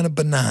seemed kind of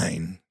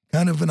benign,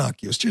 kind of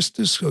innocuous, just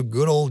this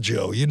good old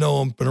Joe. You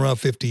know him, been around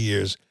 50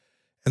 years.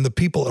 And the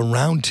people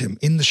around him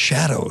in the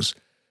shadows,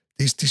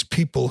 these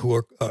people who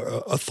are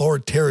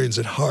authoritarians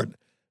at heart,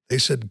 they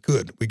said,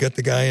 good, we got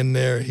the guy in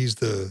there. He's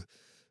the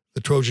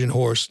Trojan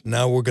horse.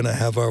 Now we're going to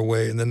have our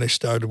way. And then they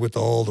started with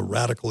all the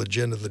radical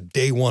agenda, the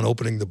day one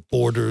opening the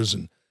borders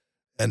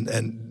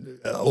and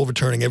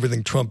overturning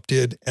everything Trump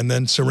did and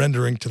then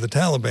surrendering to the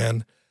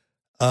Taliban.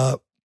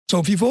 So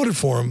if you voted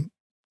for him,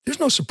 there's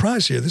no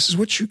surprise here. This is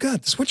what you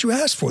got. This is what you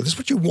asked for. This is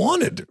what you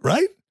wanted,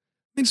 right?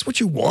 I mean, it's what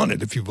you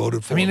wanted if you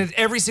voted for him. I mean,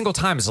 every single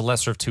time is a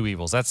lesser of two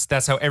evils.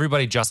 That's how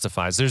everybody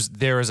justifies.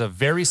 There is a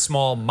very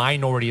small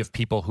minority of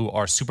people who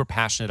are super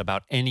passionate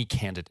about any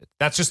candidate.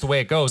 That's just the way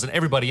it goes. And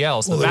everybody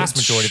else, the vast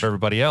majority of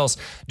everybody else,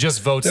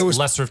 just votes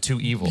lesser of two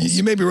evils.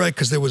 You may be right,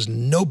 because there was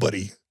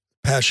nobody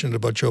passionate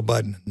about Joe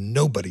Biden.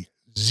 Nobody.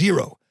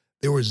 Zero.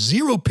 There were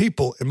zero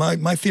people, and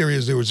my theory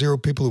is there were zero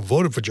people who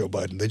voted for Joe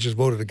Biden. They just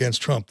voted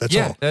against Trump. That's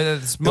all.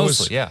 That's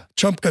mostly,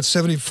 Trump got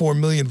 74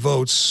 million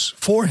votes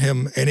for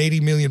him and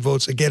 80 million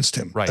votes against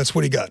him. Right. That's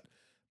what he got.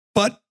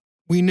 But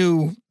we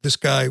knew this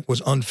guy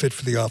was unfit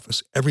for the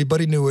office.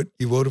 Everybody knew it.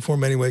 You voted for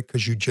him anyway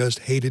because you just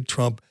hated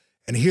Trump.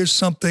 And here's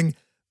something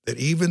that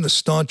even the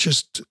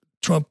staunchest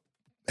Trump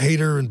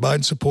hater and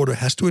Biden supporter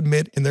has to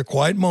admit in their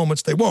quiet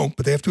moments. They won't,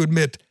 but they have to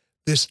admit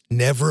this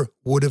never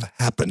would have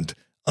happened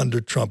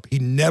under Trump. He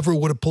never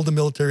would have pulled the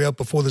military out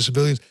before the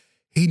civilians.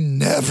 He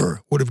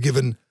never would have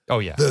given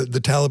the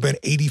Taliban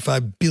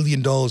 $85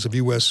 billion of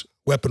U.S.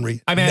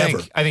 weaponry. I mean, never.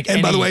 I think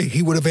by the way,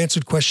 he would have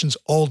answered questions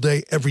all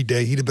day, every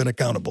day. He'd have been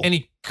accountable.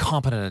 Any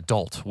competent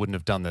adult wouldn't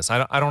have done this.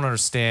 I don't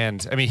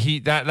understand. I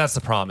mean, that's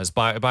the problem, is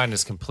Biden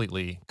is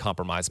completely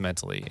compromised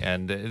mentally.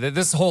 And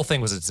this whole thing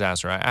was a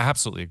disaster. I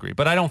absolutely agree.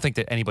 But I don't think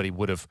that anybody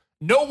would have,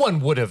 no one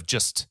would have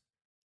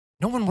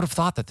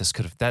thought that this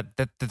could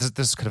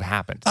have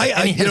happened. I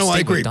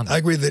agree. I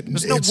agree that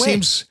it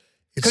seems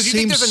because you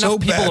think there's enough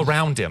people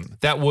around him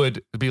that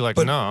would be like,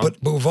 no. But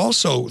we've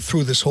also,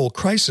 through this whole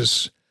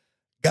crisis,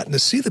 gotten to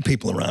see the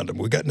people around him.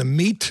 We've gotten to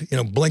meet,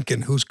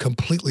 Blinken, who's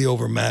completely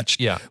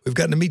overmatched. Yeah. We've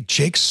gotten to meet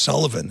Jake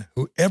Sullivan,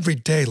 who every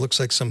day looks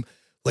like some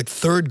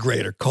third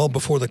grader called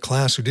before the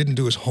class who didn't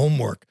do his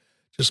homework,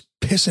 just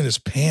pissing his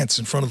pants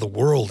in front of the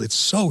world. It's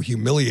so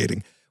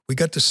humiliating. We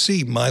got to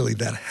see Miley,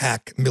 that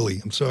hack,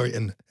 Millie, I'm sorry,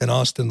 and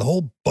Austin, the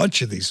whole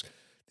bunch of these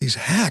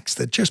hacks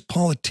that just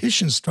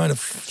politicians trying to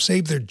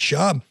save their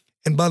job.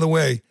 And by the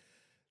way,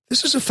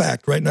 this is a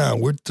fact right now.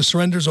 The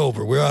surrender's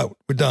over. We're out.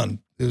 We're done.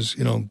 There's,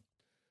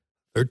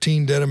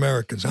 13 dead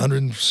Americans,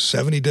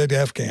 170 dead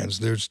Afghans.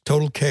 There's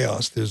total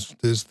chaos.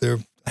 They're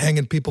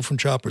hanging people from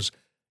choppers.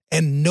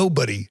 And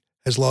nobody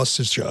has lost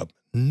his job.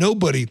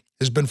 Nobody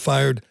has been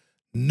fired.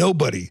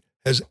 Nobody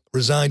has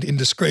resigned in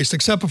disgrace,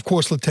 except, of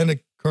course,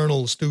 Lieutenant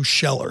Colonel Stu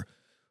Scheller.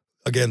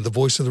 Again, the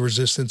voice of the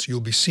resistance.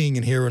 You'll be seeing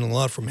and hearing a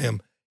lot from him.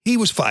 He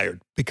was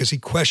fired because he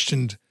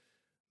questioned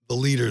the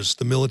leaders,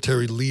 the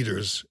military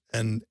leaders,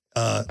 and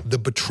the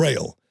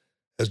betrayal,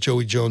 as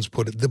Joey Jones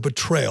put it, the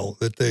betrayal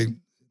that they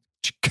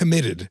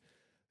committed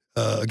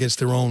against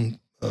their own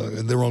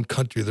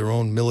country, their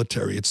own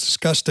military. It's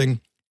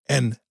disgusting.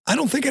 And I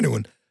don't think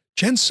anyone,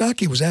 Jen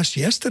Psaki was asked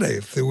yesterday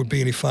if there would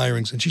be any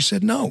firings, and she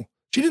said no.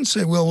 She didn't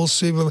say, well, we'll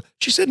see.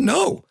 She said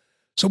no.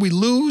 So we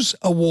lose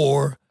a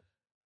war,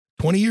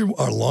 20-year,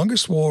 our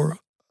longest war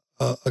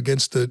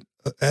against an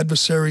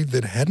adversary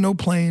that had no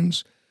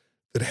planes,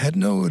 that had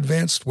no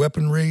advanced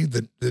weaponry,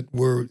 that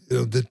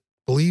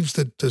believes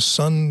that the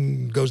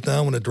sun goes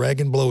down when a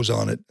dragon blows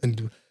on it.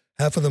 And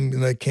half of them,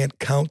 they can't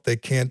count, they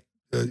can't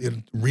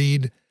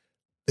read.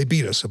 They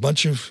beat us. A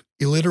bunch of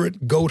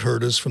illiterate goat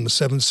herders from the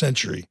 7th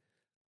century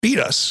beat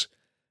us,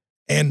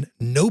 and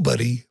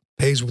nobody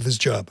pays with his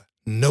job.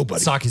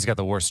 Nobody. Psaki's got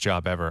the worst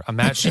job ever.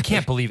 Imagine, she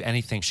can't believe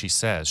anything she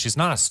says. She's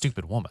not a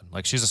stupid woman.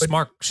 Like, she's a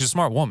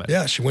smart woman.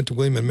 Yeah, she went to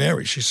William and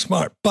Mary. She's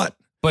smart, but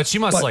she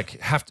must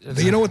have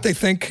to. You know what they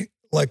think?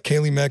 Like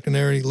Kayleigh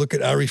McEnary, look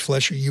at Ari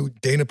Fleischer,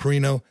 Dana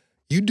Perino.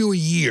 You do a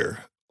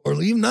year,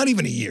 or even not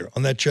even a year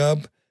on that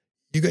job,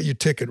 you got your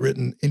ticket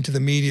written into the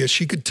media.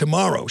 She could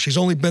tomorrow. She's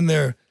only been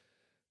there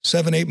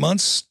 7-8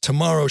 months.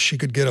 Tomorrow she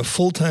could get a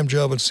full-time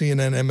job on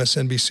CNN,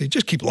 MSNBC.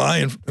 Just keep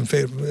lying for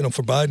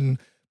Biden,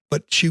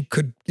 but she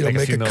could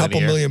make a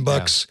couple million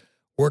bucks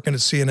working at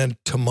CNN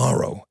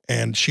tomorrow,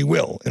 and she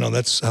will.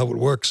 That's how it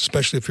works.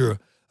 Especially if you're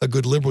a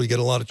good liberal, you get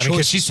a lot of choice.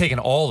 Because she's taking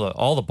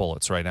all the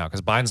bullets right now.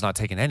 Because Biden's not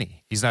taking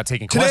any. He's not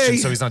taking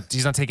questions, so he's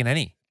not taking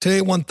any. Today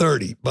at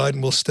 1:30,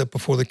 Biden will step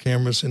before the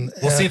cameras, and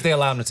we'll see if they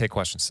allow him to take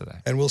questions today.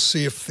 And we'll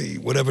see if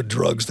whatever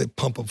drugs they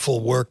pump up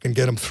full work and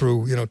get him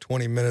through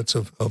 20 minutes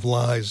of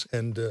lies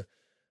and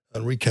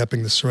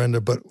recapping the surrender.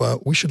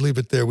 But we should leave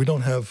it there. We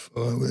don't have.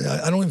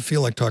 I don't even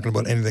feel like talking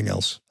about anything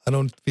else. I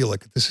don't feel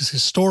like it. This is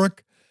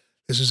historic.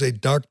 This is a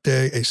dark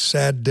day, a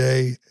sad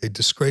day, a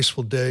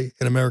disgraceful day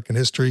in American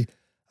history.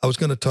 I was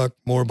going to talk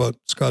more about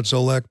Scott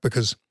Zolak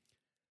because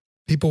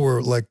people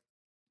were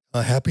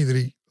happy that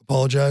he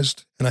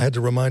apologized, and I had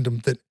to remind him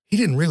that he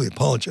didn't really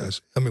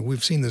apologize. I mean,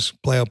 we've seen this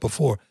play out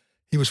before.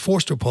 He was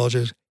forced to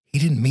apologize. He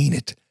didn't mean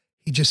it.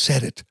 He just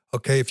said it.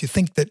 Okay, if you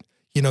think that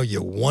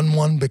you won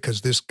one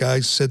because this guy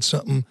said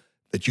something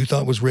that you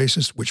thought was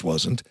racist, which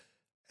wasn't,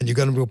 and you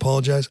got him to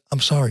apologize, I'm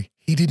sorry.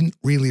 He didn't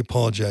really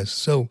apologize.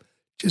 So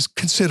just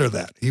consider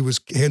that. He was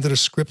handed a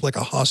script like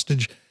a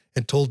hostage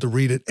and told to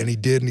read it, and he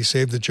did, and he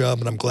saved the job,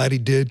 and I'm glad he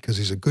did because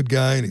he's a good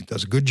guy and he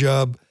does a good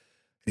job,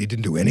 and he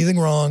didn't do anything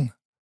wrong,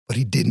 but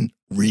he didn't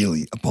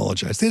really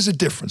apologize. There's a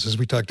difference, as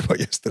we talked about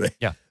yesterday.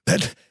 Yeah.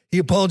 That he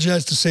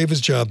apologized to save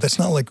his job. That's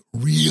not like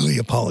really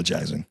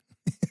apologizing.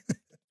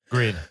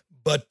 Agreed.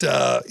 But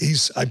I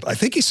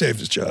think he saved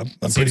his job.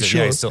 I'm pretty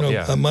sure. Yeah,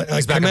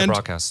 he's back in the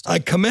broadcast. I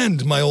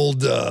commend my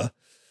old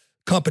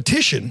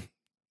competition,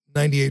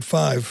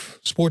 98.5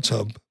 Sports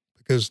Hub,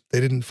 because they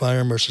didn't fire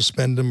him or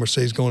suspend him or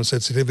say he's going to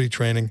sensitivity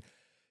training.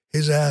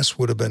 His ass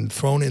would have been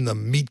thrown in the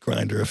meat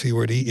grinder if he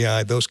were at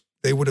EEI.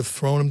 They would have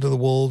thrown him to the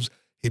wolves.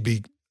 He'd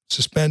be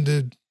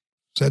suspended,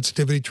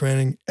 sensitivity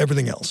training,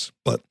 everything else.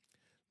 But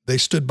they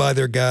stood by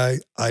their guy.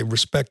 I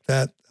respect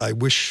that. I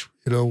wish,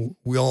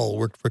 we all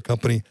worked for a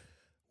company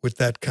with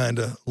that kind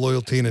of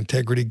loyalty and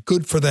integrity.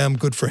 Good for them,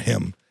 good for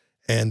him.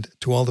 And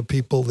to all the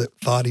people that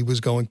thought he was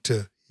going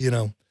to,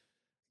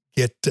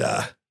 get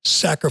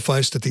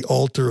sacrificed at the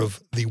altar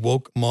of the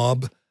woke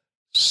mob,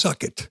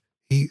 suck it.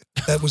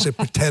 That was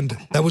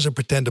a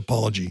pretend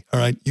apology. All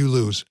right, you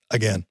lose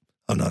again.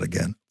 Oh, not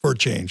again, for a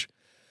change.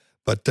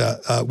 But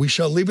we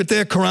shall leave it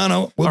there.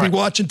 Carano, we'll be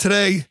watching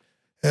today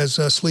as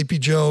Sleepy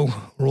Joe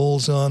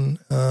rolls on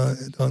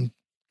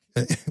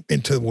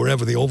into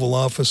wherever, the Oval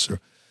Office or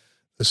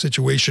the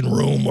Situation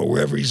Room or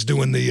wherever he's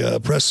doing the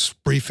press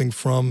briefing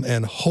from,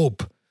 and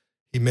hope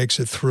he makes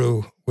it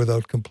through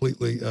without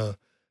completely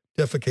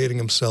defecating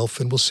himself.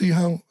 And we'll see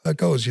how that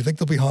goes. You think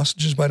there'll be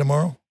hostages by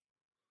tomorrow?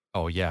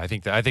 Oh yeah, I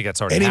think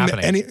that's already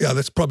happening. Yeah,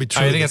 that's probably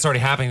true. I think that's already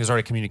happening. There's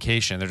already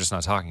communication. They're just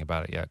not talking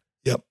about it yet.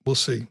 Yep, we'll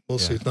see. We'll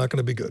see. It's not going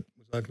to be good.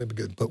 It's not going to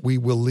be good. But we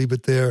will leave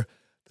it there.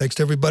 Thanks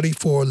to everybody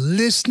for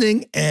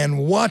listening and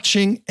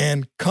watching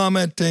and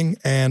commenting.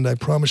 And I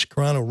promise you,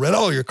 Carano read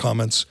all your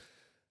comments.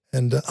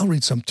 And I'll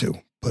read some too.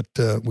 But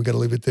we got to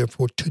leave it there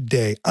for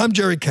today. I'm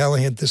Jerry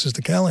Callahan. This is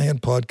the Callahan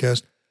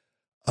Podcast.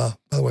 By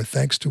the way,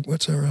 thanks to,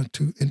 what's our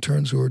two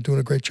interns who are doing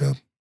a great job?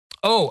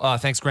 Oh,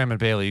 thanks, Graham and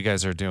Bailey. You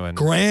guys are doing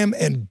Graham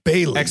and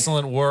Bailey.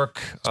 excellent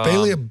work. Is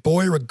Bailey a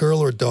boy or a girl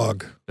or a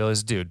dog?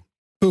 Bailey's a dude.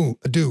 Ooh,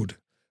 a dude.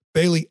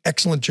 Bailey,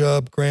 excellent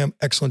job. Graham,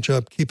 excellent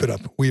job. Keep it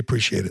up. We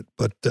appreciate it.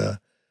 But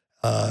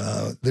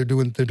they're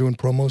doing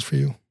promos for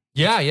you.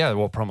 Yeah.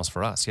 Well, promos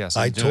for us. Yes.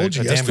 I told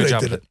you yesterday.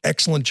 Did an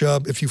excellent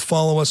job. If you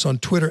follow us on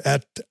Twitter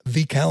at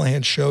The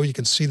Callahan Show, you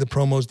can see the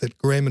promos that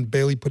Graham and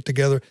Bailey put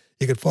together.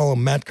 You can follow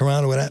Matt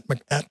Carano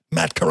at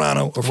Matt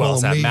Carano, or follow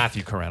it's me. At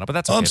Matthew Carano, but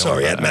that's okay. I'm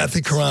sorry, at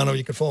Matthew Carano.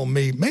 You can follow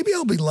me. Maybe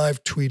I'll be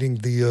live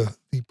tweeting the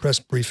press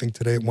briefing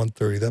today at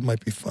 1:30. That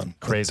might be fun.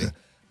 Crazy. But,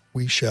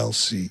 we shall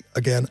see.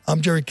 Again,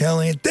 I'm Jerry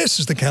Callahan. This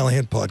is the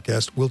Callahan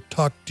Podcast. We'll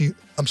talk to you.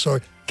 I'm sorry,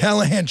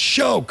 Callahan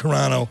Show,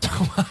 Carano.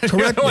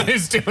 Correct me. When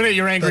he's doing it,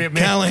 you're angry at me.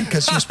 Callahan,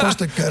 because you're supposed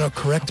to kind of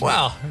correct me.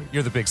 Well,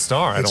 you're the big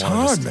star. It's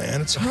hard, man.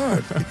 It's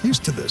hard. Get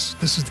used to this.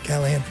 This is the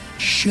Callahan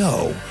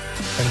Show,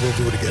 and we'll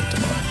do it again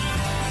tomorrow.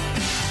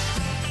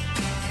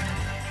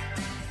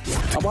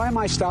 Why am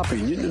I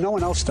stopping? No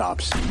one else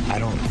stops.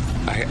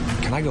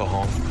 Can I go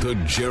home? The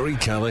Jerry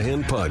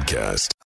Callahan Podcast.